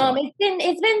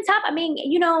 It's been tough. I mean,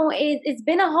 you know, it's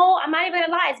been a whole, I'm not even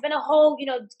gonna lie, it's been a whole, you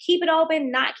know, keep it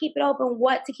open, not keep it open,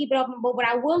 what to keep it open. But what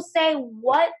I will say,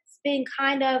 what's been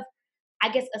kind of, I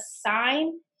guess, a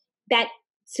sign that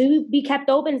to be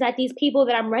kept open is that these people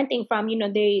that I'm renting from, you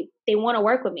know, they want to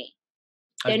work with me.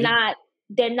 They're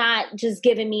not just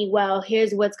giving me, well,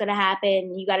 here's what's gonna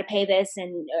happen, you gotta pay this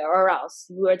or else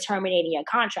we're terminating your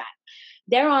contract.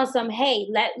 They're on some, hey,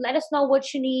 let us know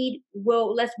what you need.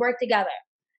 Let's work together.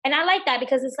 And I like that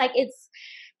because it's like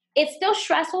it's still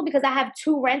stressful because I have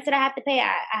 2 rents that I have to pay.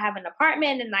 I have an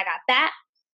apartment and I got that.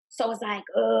 So it's like,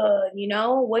 you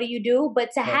know, what do you do? But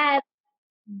to have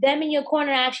them in your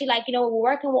corner actually like, you know,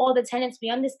 we're working with all the tenants, we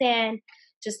understand,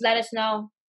 just let us know.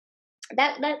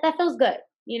 That feels good,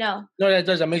 you know. No, that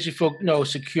does. That makes you feel, you know,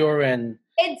 secure and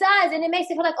it does, and it makes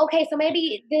you feel like, okay, so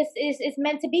maybe this is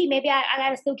meant to be. Maybe I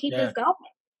gotta still keep this going.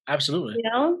 Absolutely.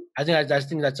 You know? I think that's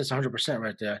just 100%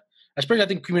 right there. Especially, I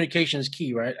think communication is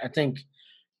key, right? I think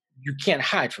you can't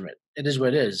hide from it. It is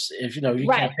what it is. If you know you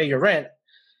can't pay your rent,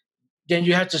 then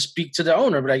you have to speak to the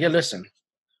owner. But like, yeah, listen,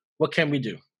 what can we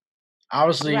do?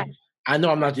 Obviously, I know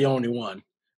I'm not the only one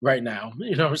right now.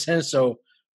 You know what I'm saying? So,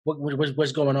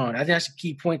 what's going on? I think that's a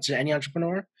key point to any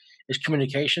entrepreneur is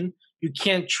communication. You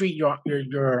can't treat your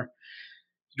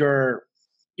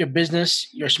business,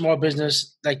 your small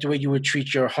business, like the way you would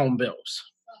treat your home bills.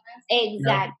 Exactly.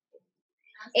 You know?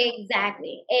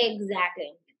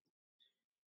 Exactly.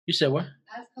 You said what?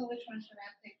 Ask her which one should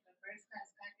I pick, the first class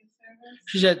package service?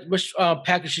 She said which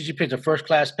package should she pick, the first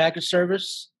class package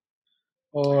service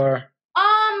or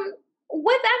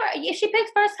whatever. If she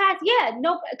picks first class, yeah,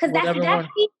 no, because that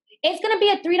fee, it's gonna be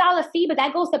a $3 fee, but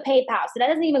that goes to PayPal, so that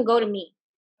doesn't even go to me.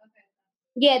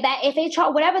 Yeah, that if they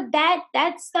charge whatever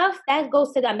that stuff, that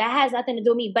goes to them. That has nothing to do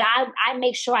with me. But I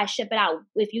make sure I ship it out.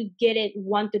 If you get it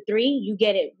 1 to 3, you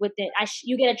get it within.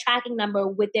 You get a tracking number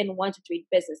within 1 to 3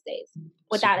 business days,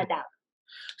 without a doubt.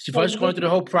 So if I was going through the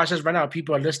whole process right now,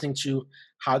 people are listening to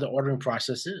how the ordering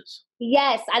process is.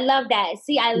 Yes, I love that.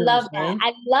 See, I love that.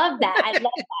 I love that.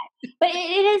 But it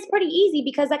is pretty easy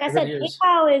because, like I said,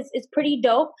 PayPal is pretty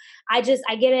dope. I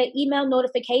get an email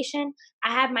notification.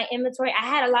 I have my inventory. I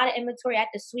had a lot of inventory at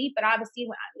the suite, but obviously,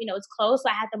 you know, it's closed, so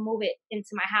I had to move it into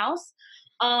my house.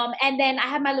 And then I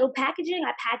have my little packaging.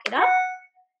 I pack it up,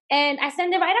 and I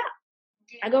send it right up.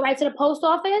 I go right to the post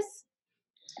office,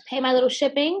 pay my little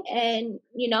shipping, and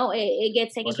you know it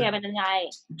gets taken care of. And then I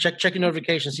check your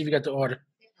notifications, see if you got the order.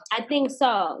 I think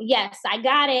so. Yes, I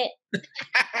got it.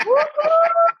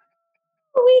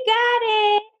 We got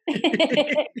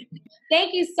it.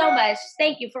 Thank you so much.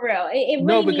 Thank you for real. It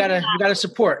no, really we means gotta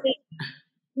support.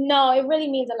 No, it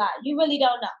really means a lot. You really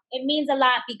don't know. It means a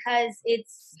lot because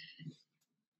it's,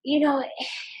 you know,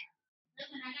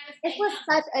 it was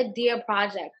such a dear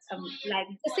project. Like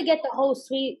just to get the whole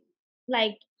suite,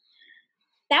 like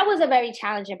that was a very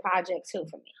challenging project too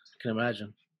for me. I can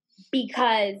imagine.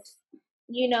 Because,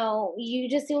 you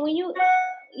just when you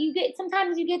get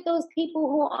sometimes you get those people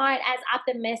who aren't as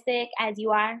optimistic as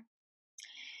you are.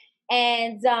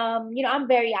 And I'm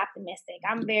very optimistic.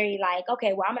 I'm very like,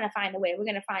 okay, well, I'm gonna find a way. We're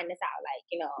gonna find this out. Like,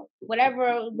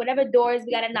 whatever doors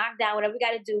we gotta knock down, whatever we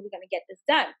gotta do, we're gonna get this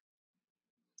done.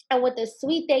 And with the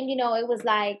sweet thing, it was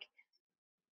like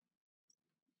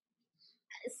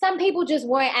some people just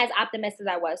weren't as optimistic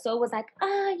as I was. So it was like,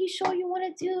 you sure you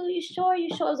want to do? You sure? You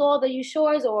sure? It was all the you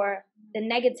sures or the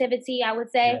negativity, I would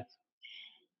say.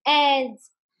 Yeah. And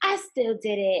I still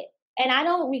did it. And I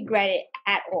don't regret it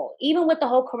at all. Even with the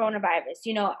whole coronavirus,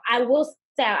 I will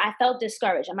say I felt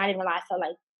discouraged. I'm not even gonna lie. I felt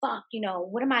like, fuck,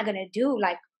 what am I going to do?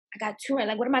 Like, I got two,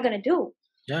 like, what am I going to do?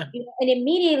 Yeah. And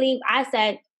immediately I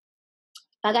said,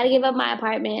 I got to give up my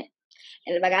apartment.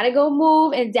 And if I got to go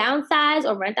move and downsize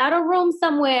or rent out a room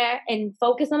somewhere and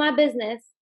focus on my business,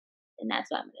 then that's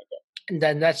what I'm going to do. And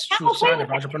then that's true sign of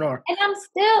entrepreneur. And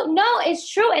it's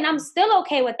true. And I'm still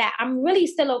okay with that. I'm really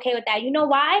still okay with that. You know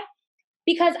why?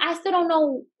 Because I still don't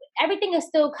know. Everything is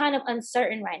still kind of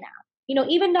uncertain right now.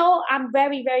 Even though I'm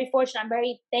very, very fortunate, I'm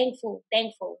very thankful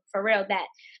for real that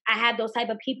I have those type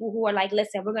of people who are like,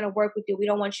 listen, we're going to work with you. We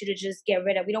don't want you to just get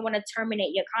rid of, we don't want to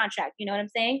terminate your contract. You know what I'm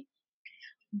saying?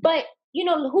 But,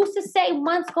 who's to say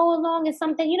months go along and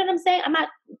something, you know what I'm saying? I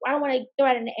don't want to throw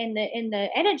that in the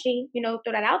energy, throw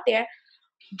that out there.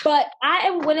 But I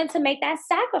am willing to make that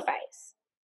sacrifice.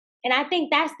 And I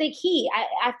think that's the key.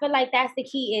 I feel like that's the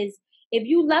key is if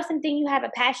you love something, you have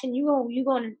a passion, you're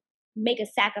going to make a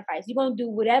sacrifice. You're going to do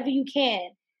whatever you can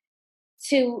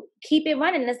to keep it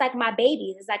running. It's like my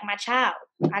baby. It's like my child.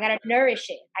 I got to nourish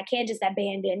it. I can't just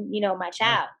abandon, my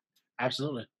child. Yeah,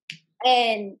 absolutely.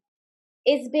 And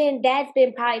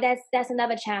that's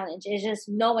another challenge. It's just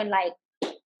knowing like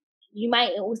there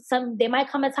might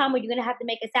come a time where you're going to have to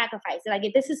make a sacrifice. Like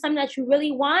if this is something that you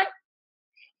really want,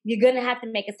 you're going to have to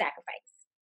make a sacrifice.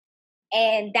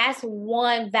 And that's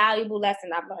one valuable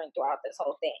lesson I've learned throughout this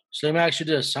whole thing. So let me ask you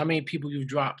this. How many people you've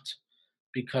dropped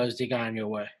because they got in your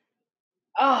way?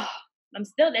 Oh,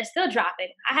 they're still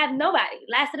dropping. I have nobody.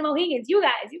 Last of the Mohegans, you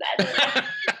guys.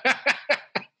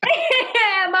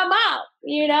 My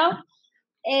mom,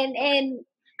 and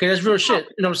because that's real shit.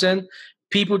 You know what I'm saying?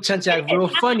 People tend to act real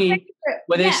funny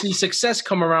when they see success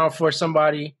come around for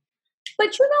somebody.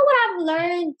 But you know what I've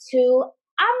learned too?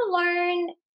 I've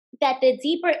learned that the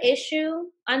deeper issue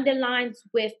underlines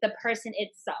with the person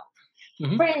itself.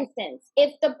 Mm-hmm. For instance,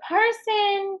 if the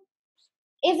person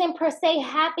isn't per se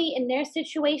happy in their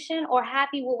situation or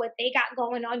happy with what they got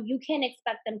going on, you can't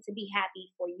expect them to be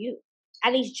happy for you,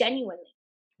 at least genuinely.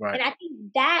 Right. And I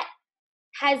think that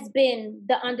has been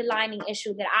the underlying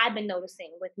issue that I've been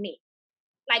noticing with me.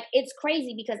 Like, it's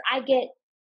crazy because I get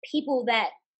people that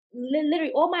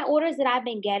literally all my orders that I've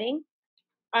been getting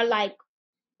are like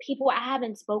people I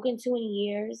haven't spoken to in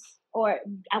years, or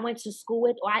I went to school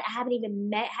with, or I haven't even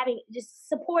met, having just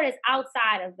support is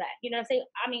outside of that. You know what I'm saying?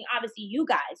 I mean, obviously you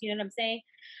guys, you know what I'm saying?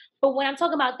 But when I'm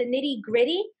talking about the nitty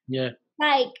gritty,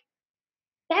 like,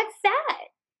 that's sad.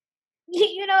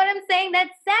 You know what I'm saying?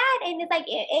 That's sad. And it's like,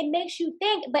 it makes you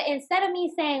think. But instead of me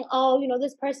saying, oh,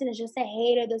 this person is just a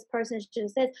hater, this person is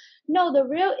just this. No, the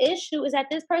real issue is that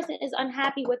this person is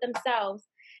unhappy with themselves.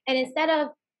 And instead of,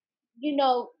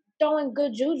 throwing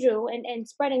good juju and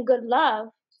spreading good love,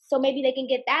 so maybe they can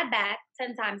get that back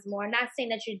 10 times more. Not saying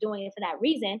that you're doing it for that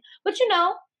reason, but it's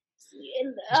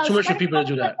too much for people to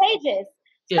do that. Contagious.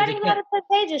 Spreading love is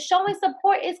contagious. Showing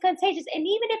support is contagious. And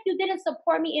even if you didn't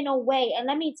support me in a way, and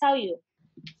let me tell you,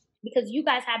 because you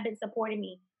guys have been supporting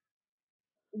me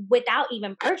without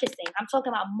even purchasing. I'm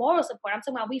talking about moral support. I'm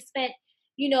talking about we spent,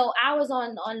 hours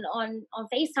on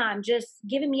FaceTime just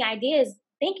giving me ideas,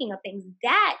 thinking of things.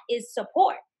 That is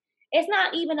support. It's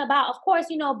not even about, of course,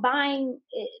 buying.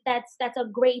 That's a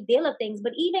great deal of things,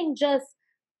 but even just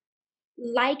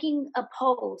liking a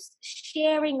post,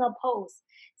 sharing a post,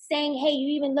 saying, hey, you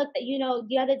even looked at,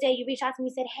 the other day you reached out to me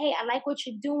and said, hey, I like what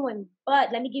you're doing,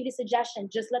 but let me give you a suggestion.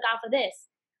 Just look out for this.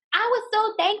 I was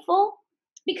so thankful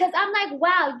because I'm like,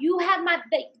 wow,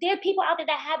 there are people out there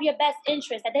that have your best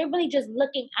interest, that they're really just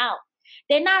looking out.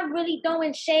 They're not really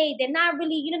throwing shade. They're not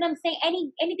really, you know what I'm saying?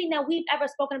 Anything that we've ever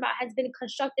spoken about has been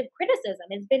constructive criticism.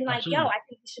 It's been like, Absolutely. Yo, I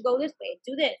think you should go this way,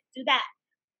 do this, do that.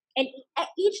 And at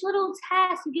each little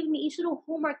task you give me, each little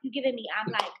homework you giving me,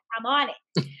 I'm like, I'm on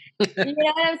it. You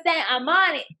know what I'm saying? I'm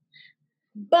on it.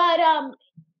 But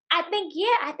I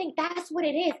think that's what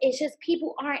it is. It's just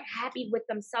people aren't happy with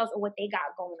themselves or what they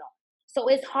got going on. So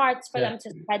it's hard for them to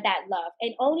spread that love.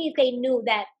 And only if they knew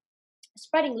that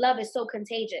spreading love is so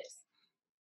contagious.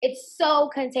 It's so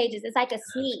contagious. It's like a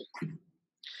sneeze.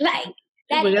 Like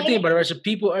that. But I think about it, so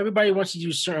people, everybody wants to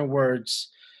use certain words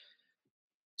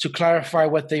to clarify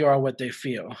what they are, what they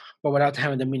feel, but without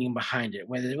having the meaning behind it.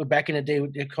 Whether back in the day,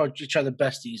 they called each other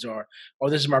besties, or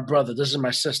this is my brother, this is my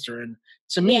sister. And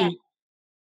to me,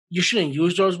 you shouldn't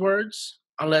use those words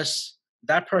unless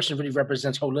that person really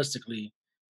represents holistically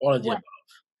all of the above.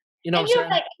 You know what I'm saying?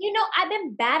 Like, I've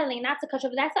been battling, not to cut you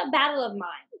off, that's a battle of mine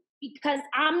because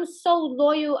I'm so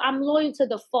loyal. I'm loyal to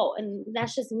the fault, and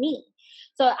that's just me.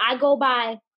 So I go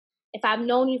by, if I've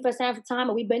known you for a certain time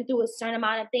or we've been through a certain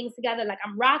amount of things together, like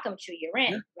I'm rocking with you, you're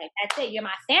in. Like that's it, you're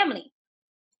my family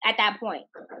at that point.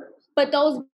 But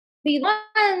those be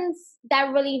ones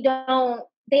that really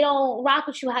they don't rock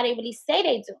with you how they really say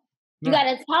they do. You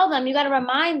gotta tell them, you gotta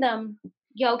remind them,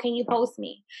 yo, can you post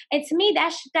me? And to me,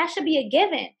 that should be a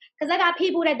given. Because I got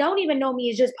people that don't even know me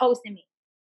is just posting me.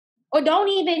 Or don't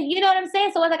even, you know what I'm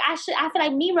saying? So it's like, I feel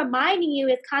like me reminding you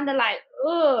is kind of like,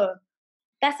 ugh,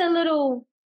 that's a little,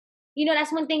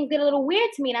 that's when things get a little weird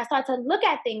to me and I start to look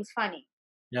at things funny.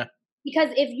 Yeah. Because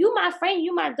if you my friend,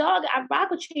 you my dog, I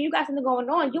rock with you, you got something going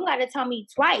on, you got to tell me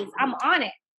twice. I'm on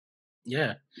it.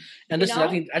 Yeah. And listen, I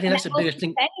think that's the biggest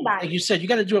thing. Like you said, you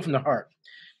got to do it from the heart.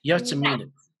 You have to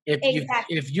mean it.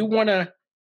 If you want to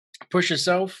push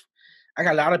yourself, I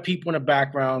got a lot of people in the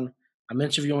background. I'm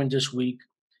interviewing this week.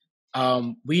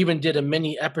 We even did a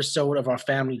mini episode of our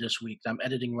family this week that I'm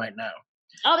editing right now.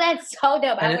 Oh, that's so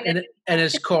dope. And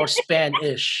it's called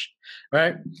Spanish,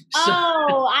 right?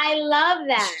 I love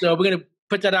that. So we're going to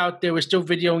put that out there. We're still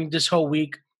videoing this whole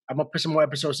week. I'm going to put some more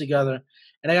episodes together.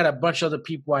 And I got a bunch of other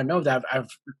people I know that I've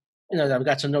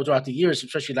got to know throughout the years,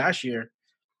 especially last year,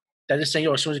 that just saying,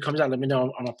 yo, as soon as it comes out, let me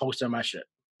know. I'm going to post it on my shit.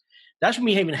 That's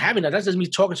me even having that. That's just me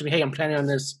talking to me. Hey, I'm planning on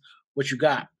this. What you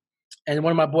got? And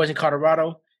one of my boys in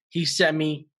Colorado, he sent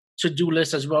me to-do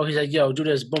list as well. He's like, yo, do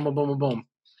this. Boom, boom, boom, boom, boom.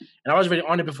 And I was already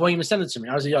on it before he even sent it to me.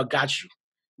 I was like, yo, got you.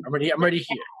 I'm ready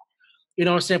here. You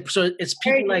know what I'm saying? So it's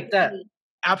people like that.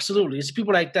 Absolutely. It's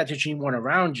people like that you want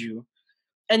around you.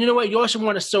 And you know what? You also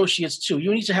want associates too.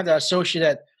 You need to have that associate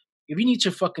that if you need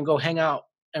to fucking go hang out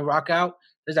and rock out,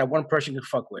 there's that one person you can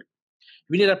fuck with.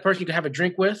 If you need that person you can have a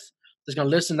drink with, that's going to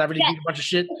listen, not really give you a bunch of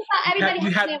shit.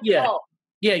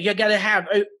 You got to have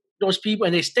those people,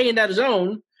 and they stay in that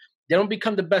zone. They don't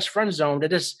become the best friend zone. They're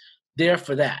just there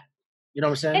for that. You know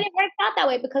what I'm saying? And it works out that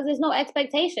way because there's no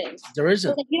expectations. There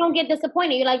isn't. So you don't get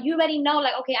disappointed. You're like, you already know,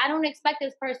 like, okay, I don't expect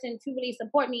this person to really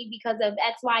support me because of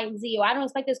X, Y, and Z. Or I don't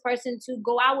expect this person to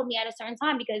go out with me at a certain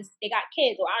time because they got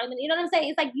kids. Or you know what I'm saying?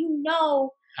 It's like,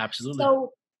 Absolutely.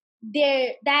 So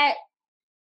that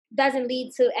doesn't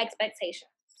lead to expectations.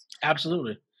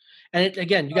 Absolutely. And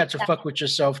again, you got to fuck with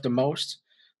yourself the most.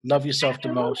 Love yourself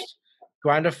the most.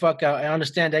 Grind the fuck out. I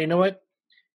understand that, you know what? It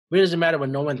really doesn't matter what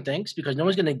no one thinks because no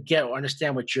one's going to get or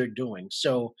understand what you're doing.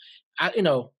 So, I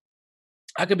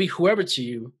could be whoever to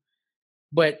you,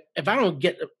 but if I don't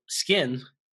get skin,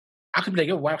 I could be like,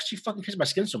 yo, why she fucking kisses my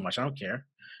skin so much? I don't care.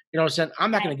 You know what I'm saying?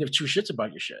 I'm not going to give two shits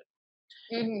about your shit.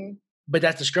 Mm-hmm. But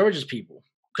that discourages people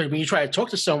because when you try to talk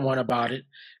to someone about it,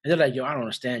 and they're like, yo, I don't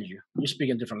understand you. You're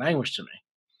speaking a different language to me.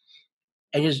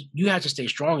 And you have to stay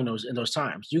strong in those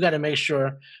times. You got to make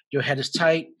sure your head is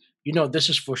tight. This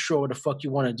is for sure what the fuck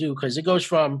you want to do. Because it goes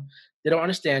from they don't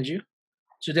understand you.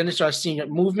 So then they start seeing your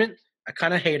movement. I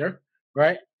kind of hate her,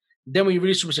 right? Then when you're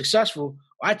really super successful,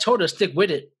 I told her stick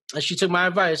with it. And she took my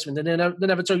advice and then they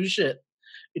never told you shit.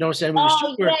 You know what I'm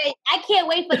saying? Yeah. I can't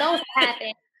wait for those to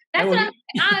happen. That's what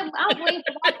I'm waiting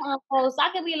for that to unfold. So I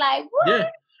can be like, what? Yeah.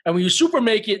 And when you super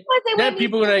make it, then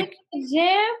people are like,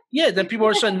 then people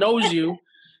all of a sudden knows you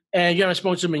and you haven't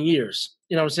spoken to them in years.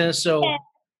 You know what I'm saying? So,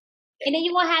 and then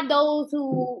you will have those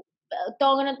who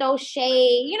gonna throw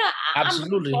shade.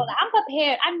 Absolutely. I'm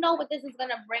prepared. I know what this is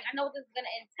gonna bring. I know what this is gonna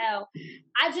entail.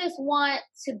 I just want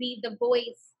to be the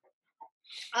voice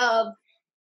of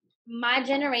my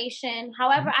generation.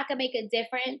 However, I can make a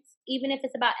difference, even if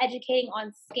it's about educating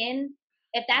on skin.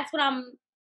 If that's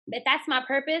my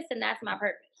purpose, then that's my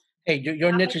purpose. Hey,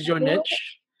 your niche is your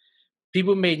niche.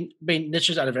 People made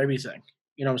niches out of everything.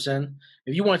 You know what I'm saying?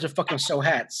 If you wanted to fucking sew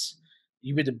hats,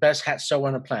 you'd be the best hat sewer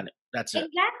on the planet. That's it.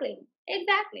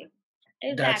 Exactly.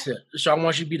 That's it. So I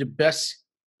want you to be the best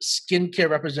skincare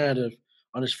representative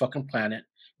on this fucking planet.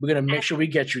 We're going to make sure we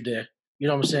get you there. You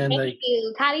know what I'm saying? Thank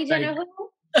you. Kylie Jenner who?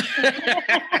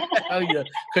 Oh yeah,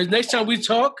 because next time we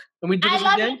talk and we do this I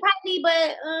love again, it, Kylie,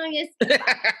 but it's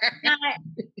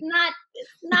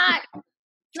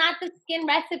not the skin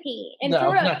recipe. And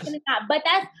for real, it's not. But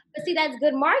see, that's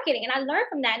good marketing, and I learned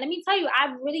from that. And let me tell you,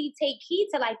 I really take heed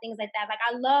to like things like that. Like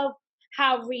I love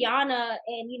how Rihanna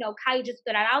and Kylie just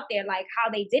put that out there, like how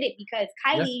they did it, because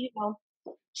Kylie,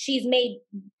 she's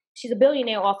a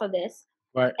billionaire off of this.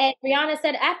 Right. And Rihanna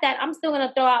said, "At that, I'm still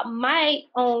gonna throw out my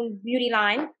own beauty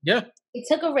line." Yeah. It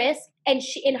took a risk, and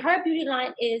her beauty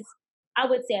line is, I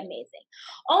would say, amazing,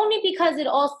 only because it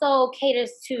also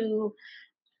caters to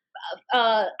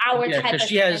our type of.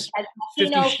 She has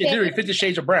 50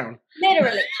 shades of brown.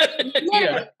 Literally.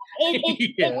 Yeah. I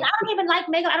don't even like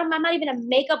makeup. I'm not even a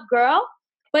makeup girl.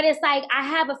 But it's like I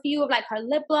have a few of like her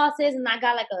lip glosses, and I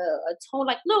got like a tone,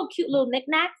 like cute little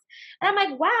knickknacks. And I'm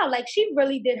like, wow, like she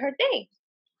really did her thing.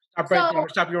 I'm gonna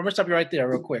stop you right there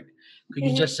real quick. Because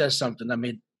you just said something that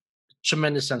made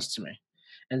tremendous sense to me.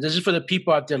 And this is for the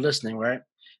people out there listening, right?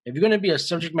 If you're gonna be a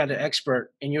subject matter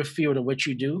expert in your field of what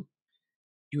you do,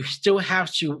 you still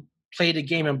have to play the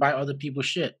game and buy other people's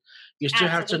shit. You still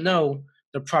have to know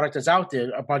the product that's out there,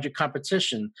 about your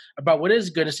competition, about what is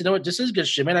good, and say, what, this is good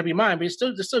shit. May not be mine, but it's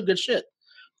still good shit.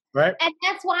 Right? And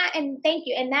that's why, and thank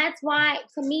you. And that's why,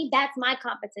 to me, that's my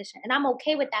competition. And I'm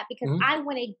okay with that because I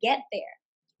want to get there.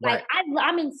 Like,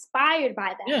 I'm inspired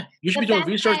by that. Yeah, you should be doing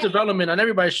research development on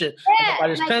everybody's shit. Yeah, by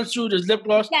this pencil, this lip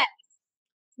gloss.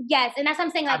 Yes, and that's what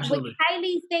I'm saying. Like, Absolutely. with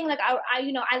Kylie's thing, like,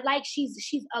 I like she's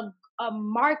a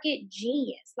market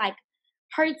genius. Like,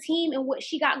 her team and what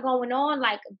she got going on,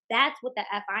 like, that's what the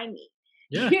F I need.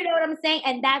 Yeah. You know what I'm saying?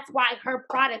 And that's why her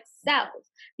product sells,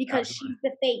 because she's the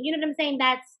face. You know what I'm saying?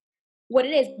 That's what it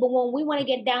is. But when we want to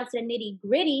get down to the nitty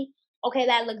gritty, okay,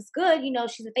 that looks good.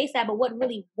 She's a face ad, but what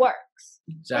really works?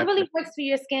 Exactly. What really works for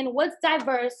your skin? What's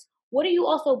diverse? What are you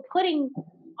also putting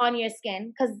on your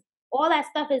skin? Because all that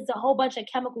stuff is a whole bunch of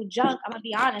chemical junk. I'm gonna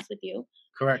be honest with you.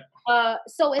 Correct.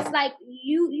 So it's like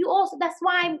you also. That's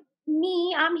why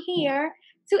I'm here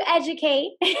to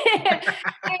educate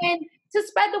and to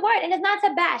spread the word. And it's not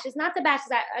to bash. It's not to bash.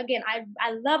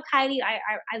 I love Kylie.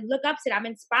 I look up to it. I'm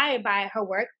inspired by her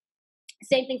work.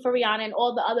 Same thing for Rihanna and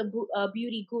all the other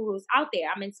beauty gurus out there.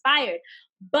 I'm inspired.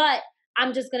 But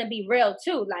I'm just going to be real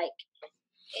too. Like,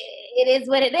 it is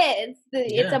what it is.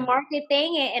 It's a market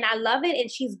thing, and I love it.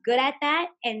 And she's good at that.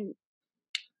 And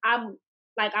I'm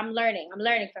learning. I'm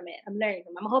learning from it.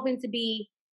 I'm hoping to be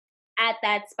at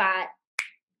that spot,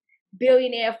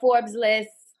 billionaire Forbes list,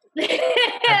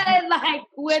 like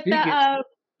with the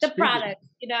product,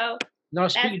 No,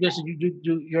 speaking of this,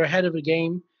 you're ahead of the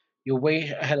game. You're way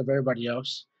ahead of everybody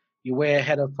else. You're way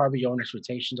ahead of probably your own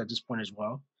expectations at this point as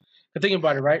well. But think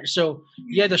about it, right? So,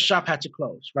 the shop had to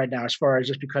close right now, as far as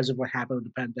just because of what happened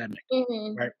with the pandemic,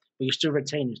 right? But you still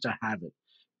retain, you still have it.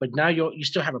 But now you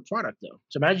still have a product, though.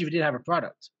 So imagine if you didn't have a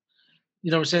product. You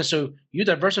know what I'm saying? So you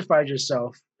diversified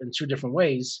yourself in two different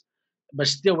ways, but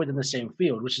still within the same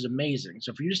field, which is amazing.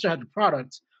 So for you to still have the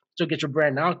product, still get your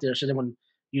brand out there, so that when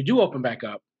you do open back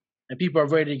up, and people are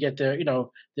ready to get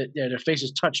their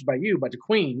faces touched by you, by the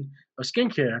queen of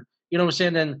skincare, you know what I'm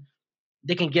saying? Then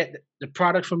they can get the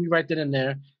product from you right then and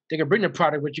there. They can bring the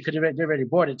product, which you could have already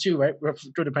bought it too, right?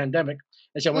 Through the pandemic.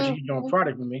 And say, I want you to get your own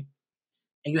product with me.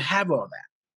 And you have all that.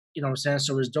 You know what I'm saying?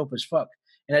 So it's dope as fuck.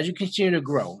 And as you continue to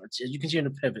grow, as you continue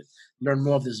to pivot, learn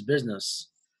more of this business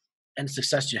and the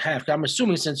success you have, I'm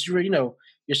assuming since you're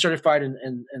certified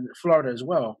in Florida as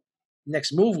well,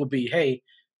 next move will be, hey,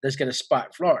 let's get a spot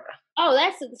in Florida. Oh,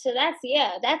 that's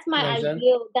my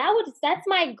ideal. That's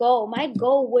my goal. My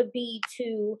goal would be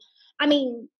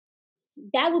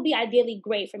that would be ideally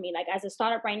great for me. Like, as a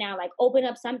startup right now, like, open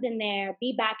up something there,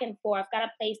 be back and forth, got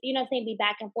a place, be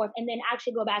back and forth, and then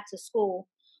actually go back to school.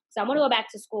 So I want to go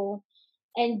back to school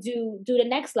and do the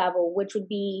next level, which would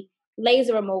be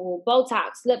laser removal,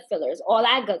 Botox, lip fillers, all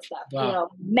that good stuff. Wow.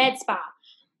 Med spa.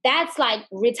 That's like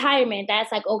retirement.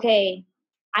 That's like, okay,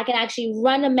 I can actually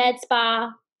run a med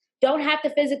spa. Don't have to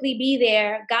physically be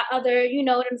there. Got other,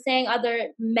 other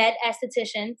med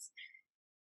estheticians.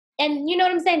 And you know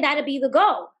what I'm saying? That'd be the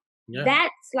goal. Yeah.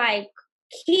 That's like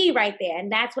key right there.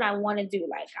 And that's what I want to do.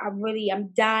 Like, I'm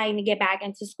dying to get back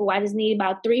into school. I just need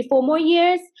about 3-4 more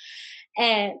years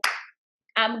and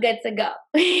I'm good to go.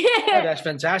 That's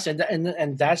fantastic.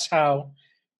 And that's how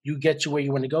you get to where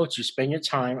you want to go to. Spend your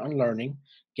time on learning,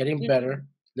 getting better,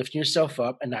 lifting yourself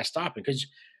up, and not stopping. Because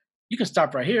you can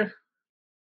stop right here.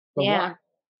 But why?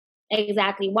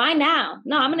 Exactly. Why now?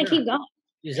 No, I'm going to keep going.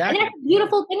 Exactly. And that's the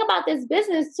beautiful thing about this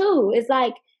business too. Is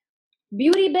like,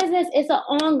 beauty business is an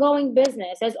ongoing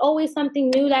business. There's always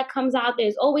something new that comes out.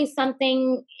 There's always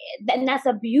something, and that's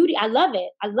a beauty. I love it.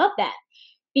 I love that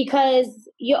because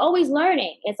you're always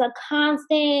learning. It's a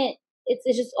constant.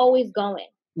 It's just always going.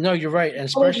 No, you're right, and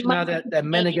especially now that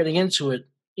men are getting into it.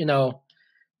 You know,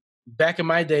 back in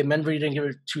my day, men really didn't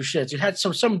give two shits. You had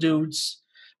some dudes.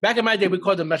 Back in my day, we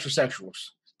called them metrosexuals.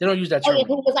 They don't use that term. Oh, yeah,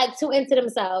 who was like too into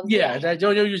themselves. Yeah, they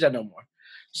don't use that no more.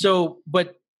 So,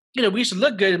 but you know, we used to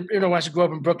look good. You know, when I used to grow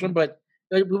up in Brooklyn, but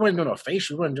we weren't doing no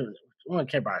facial. We weren't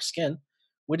care about our skin.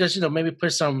 We just, you know, maybe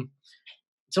put some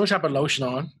type of lotion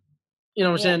on. You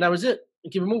know what I'm saying? That was it.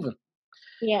 And keep it moving.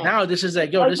 Yeah. Now this is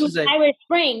like, yo, this is like Irish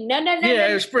Spring. No. Yeah,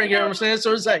 Irish Spring. You know what I'm saying?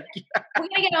 So it's like we're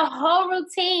gonna get a whole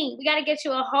routine. We gotta get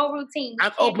you a whole routine.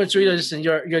 I'm open to it. Listen,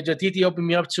 your Titi opened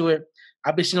me up to it.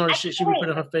 I've been seeing all the shit she be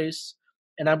putting on her face.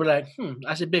 And I'd be like,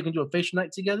 I said, babe, can we do a facial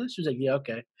night together? She was like, yeah,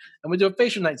 okay. And we do a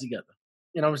facial night together.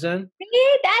 You know what I'm saying?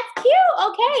 See, that's cute.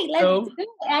 Okay, let's do it.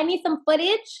 I need some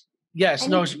footage. Yes,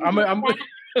 I'm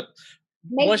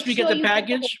once we get the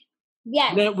package,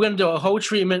 we're gonna do a whole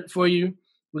treatment for you.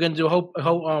 We're gonna do a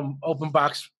whole open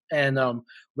box, and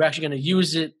we're actually gonna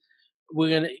use it. We're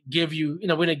gonna give you,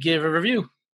 we're gonna give a review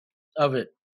of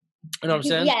it. You know what I'm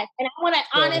saying? Yes, and I want an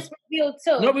honest review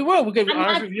too. No, we will. We'll give you an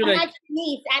honest review. I'm not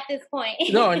niece at this point.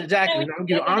 No, exactly. We'll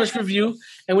give you an honest review,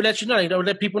 and we'll let you know. We'll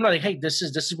let people know, like, hey, this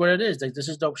is what it is. Like, this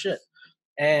is dope shit.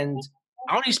 And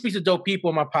I only speak to dope people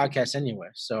on my podcast anyway.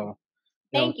 So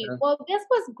thank you. Well, this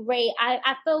was great.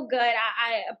 I feel good.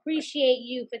 I appreciate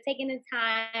you for taking the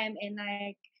time and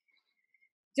like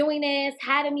doing this,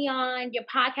 having me on. Your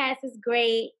podcast is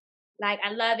great. Like,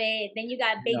 I love it. Then you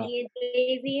got Biggie and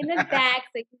Jay-Z in the back,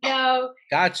 so you know.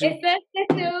 Got you.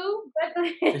 It's too.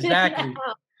 Exactly.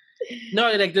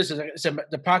 No, like this is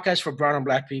the podcast for brown and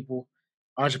black people,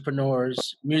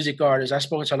 entrepreneurs, music artists. I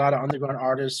spoke to a lot of underground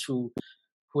artists who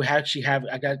actually have.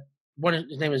 I got one.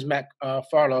 His name is Mac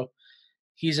Farlow.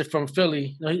 He's from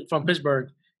Philly. No, he's from Pittsburgh.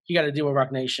 He got a deal with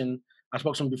Rock Nation. I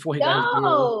spoke to him before he got his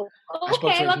deal. I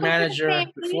spoke to his manager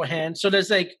beforehand. So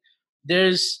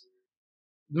there's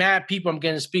mad people I'm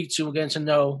getting to speak to, I'm getting to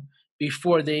know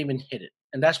before they even hit it.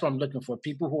 And that's what I'm looking for.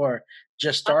 People who are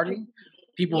just starting,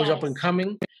 people who's up and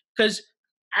coming. Because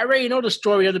I already know the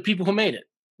story of the people who made it.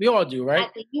 We all do, right?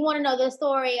 Exactly. You want to know the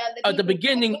story of the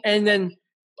beginning, and then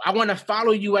I want to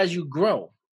follow you as you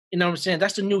grow. You know what I'm saying?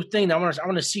 That's the new thing. I want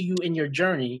to see you in your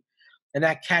journey, and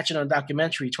that catching on a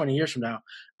documentary 20 years from now.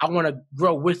 I want to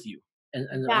grow with you and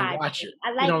watch it.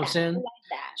 I like you know what I'm saying? I like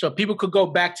that. So people could go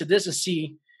back to this and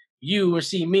see you or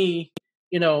see me,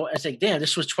 and say, damn,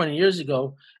 this was 20 years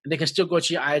ago. And they can still go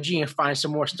to your IG and find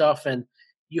some more stuff. And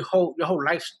your whole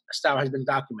lifestyle has been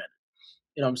documented.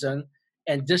 You know what I'm saying?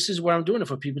 And this is what I'm doing it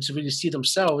for people to really see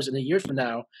themselves in a year from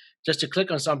now, just to click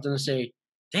on something and say,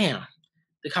 damn,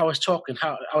 look how I was talking,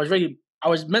 how I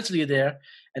was mentally there,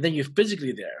 and then you're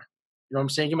physically there. You know what I'm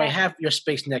saying? You might have your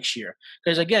space next year.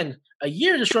 Because again, a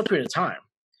year is a short period of time.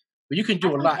 But you can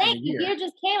do a lot in a year. The year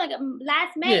just came like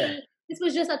last May. Yeah. This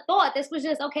was just a thought. This was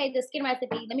just, okay, the skin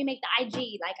recipe. Let me make the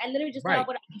IG. Like, I literally just came up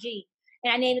with an IG.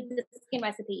 And I named it the skin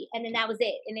recipe. And then that was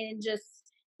it. And then it just,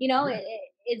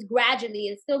 it's gradually,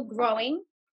 it's still growing.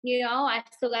 I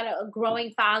still got a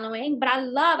growing following. But I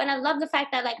love the fact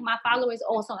that, like, my followers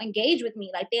also engage with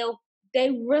me. Like, they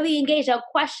really engage. They'll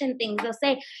question things. They'll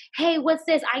say, hey, what's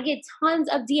this? I get tons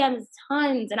of DMs,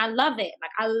 tons. And I love it.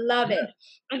 Like, I love it.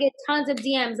 I get tons of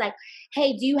DMs like,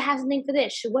 hey, do you have something for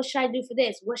this? What should I do for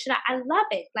this? I love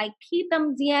it. Like, keep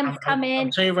them DMs coming.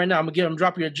 I'm telling you right now, I'm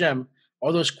dropping you a gem.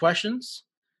 All those questions,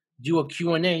 do a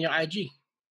Q&A in your IG.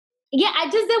 Yeah, I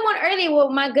just did one earlier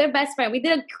with my good best friend. We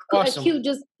did a cute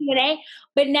just Q&A,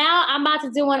 but now I'm about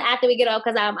to do one after we get off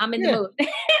because I'm in the mood.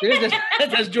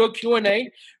 Just do a Q&A,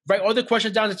 write all the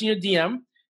questions down that's in your DM,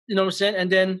 you know what I'm saying,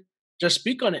 and then just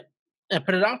speak on it and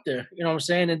put it out there, you know what I'm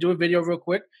saying, and do a video real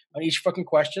quick on each fucking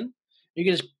question. You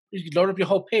can load up your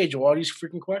whole page with all these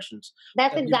freaking questions.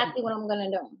 That's exactly what I'm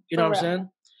going to do. You know what I'm saying?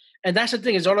 And that's the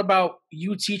thing. It's all about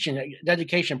you teaching, the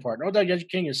education part. Not that you're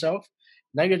educating yourself.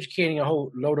 Now you're educating a whole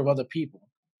load of other people,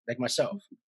 like myself.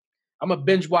 I'm a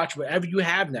binge watch whatever you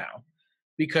have now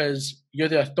because you're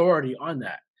the authority on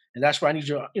that. And that's why I need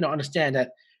you to understand that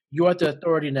you're the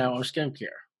authority now on skincare.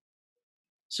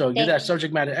 So you're that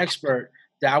subject matter expert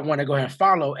that I want to go ahead and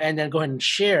follow and then go ahead and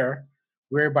share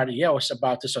with everybody else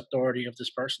about this authority of this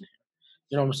person here.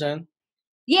 You know what I'm saying?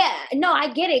 Yeah, no,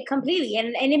 I get it completely,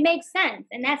 and it makes sense,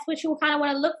 and that's what you kind of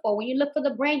want to look for. When you look for the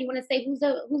brand, you want to say who's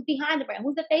behind the brand,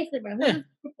 who's the face of the brand, who's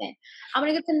the person. I'm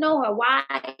gonna get to know her. Why,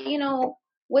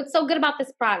 what's so good about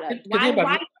this product? Why the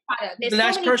product? The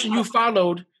last person you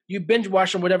followed, you binge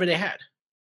watched on whatever they had.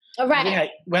 Right.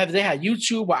 Whether they had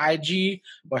YouTube or IG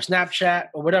or Snapchat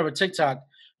or whatever, TikTok,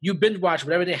 you binge watch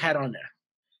whatever they had on there.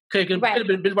 Could have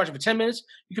been binge watching for 10 minutes.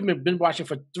 You could have been watching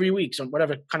for 3 weeks on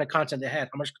whatever kind of content they had,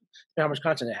 how much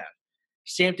content they have.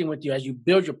 Same thing with you as you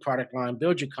build your product line,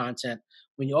 build your content.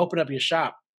 When you open up your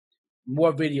shop,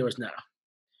 more videos now.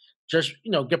 Just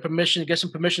get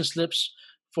some permission slips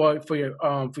for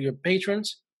your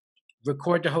patrons.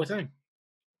 Record the whole thing.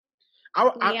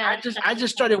 I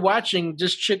just started watching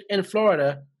this chick in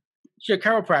Florida. She's a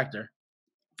chiropractor.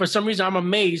 For some reason, I'm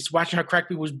amazed watching her crack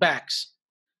people's backs.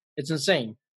 It's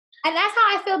insane. And that's how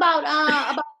I feel about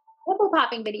nipple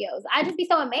popping videos. I just be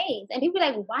so amazed, and people be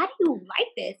like, "Why do you like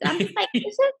this?" And I'm just like, "It's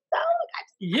just so."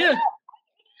 Yeah.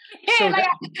 So like, I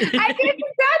can't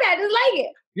describe that. Just like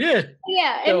it. Yeah.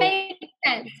 Yeah, it makes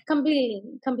sense completely.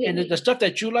 And the stuff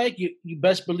that you like, you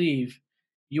best believe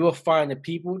you will find the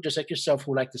people just like yourself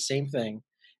who like the same thing,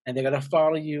 and they're gonna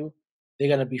follow you. They're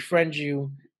gonna befriend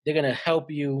you. They're gonna help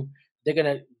you. They're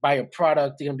gonna buy a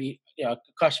product. They're gonna be a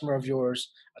customer of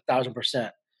yours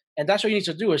 1,000%. And that's what you need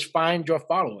to do is find your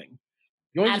following.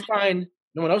 You want to find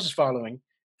no one else is following.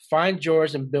 Find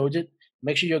yours and build it.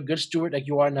 Make sure you're a good steward like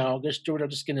you are now, good steward of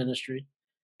the skin industry,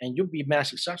 and you'll be mass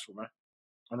successful, man.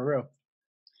 On the real.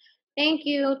 Thank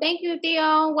you,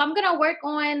 Theo. Well, I'm gonna work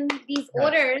on these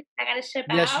orders. I gotta ship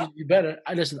out. Yes, you better.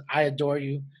 I adore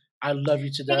you. I love you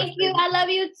to death. Thank you. I love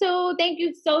you too. Thank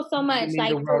you so much.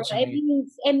 Like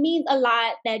it means a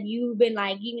lot that you've been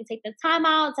like you even take the time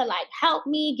out to like help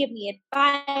me, give me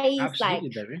advice. Absolutely,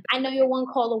 like baby. I know you're one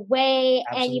call away,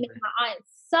 and you make my aunt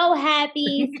so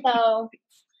happy. So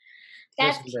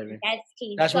that's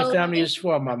key. That's what family is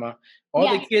for, Mama. All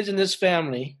the kids in this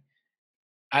family,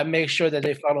 I make sure that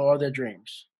they follow all their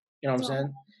dreams. You know what I'm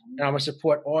saying? And I'm gonna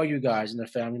support all you guys in the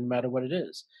family, no matter what it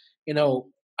is.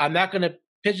 I'm not gonna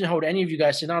pigeonhole any of you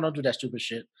guys. Say, no, don't do that stupid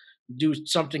shit. Do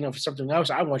something else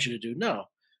I want you to do. No,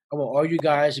 I want all you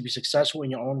guys to be successful in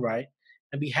your own right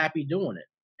and be happy doing it.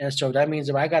 And so that means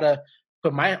if I gotta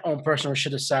put my own personal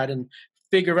shit aside and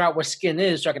figure out what skin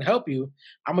is so I can help you,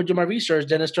 I'm gonna do my research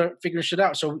then and start figuring shit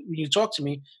out. So when you talk to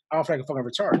me, I don't feel like a fucking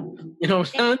retard. You know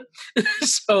what I'm saying?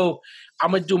 So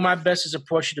I'm gonna do my best to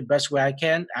support you the best way I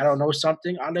can. I don't know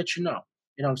something, I'll let you know.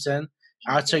 You know what I'm saying?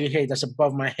 I'll tell you, hey, that's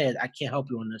above my head. I can't help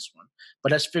you on this one.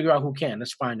 But let's figure out who can.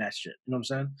 Let's find that shit. You know what I'm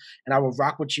saying? And I will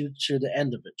rock with you to the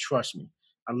end of it. Trust me.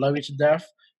 I love you to death.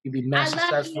 You'll be mass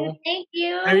successful. You. Thank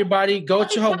you. Everybody, go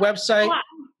to her website.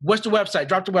 What's the website?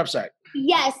 Drop the website.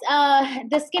 Yes,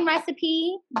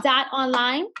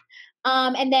 theskinrecipe.online.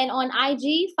 And then on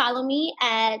IG, follow me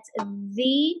at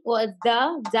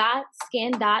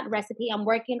the.skin.recipe. I'm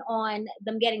working on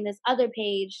them getting this other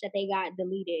page that they got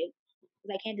deleted.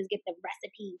 Because I can't just get the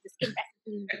recipes, the skin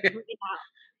recipes out.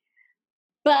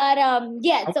 But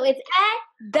so it's at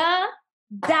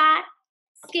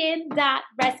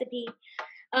the.skin.recipe.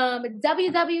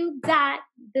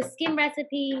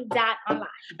 www.theskinrecipe.online.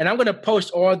 And I'm gonna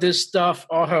post all this stuff,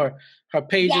 all her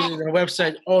pages and her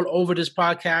website all over this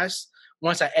podcast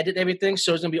once I edit everything.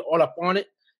 So it's gonna be all up on it.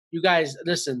 You guys,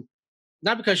 listen,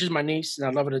 not because she's my niece and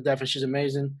I love her to death and she's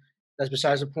amazing. That's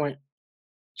besides the point.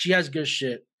 She has good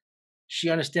shit. She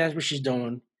understands what she's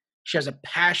doing. She has a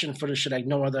passion for this shit like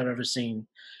no other I've ever seen.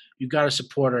 You got to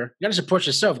support her. You got to support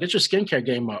yourself. Get your skincare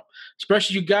game up.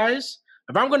 Especially you guys.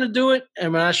 If I'm going to do it,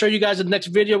 and when I show you guys the next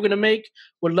video we're going to make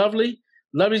with Lovely,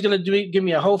 Lovely's going to give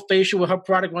me a whole facial with her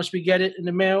product once we get it in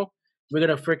the mail. We're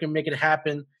going to freaking make it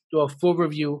happen, do a full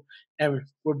review, and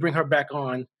we'll bring her back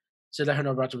on to let her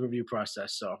know about the review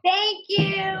process. So thank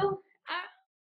you.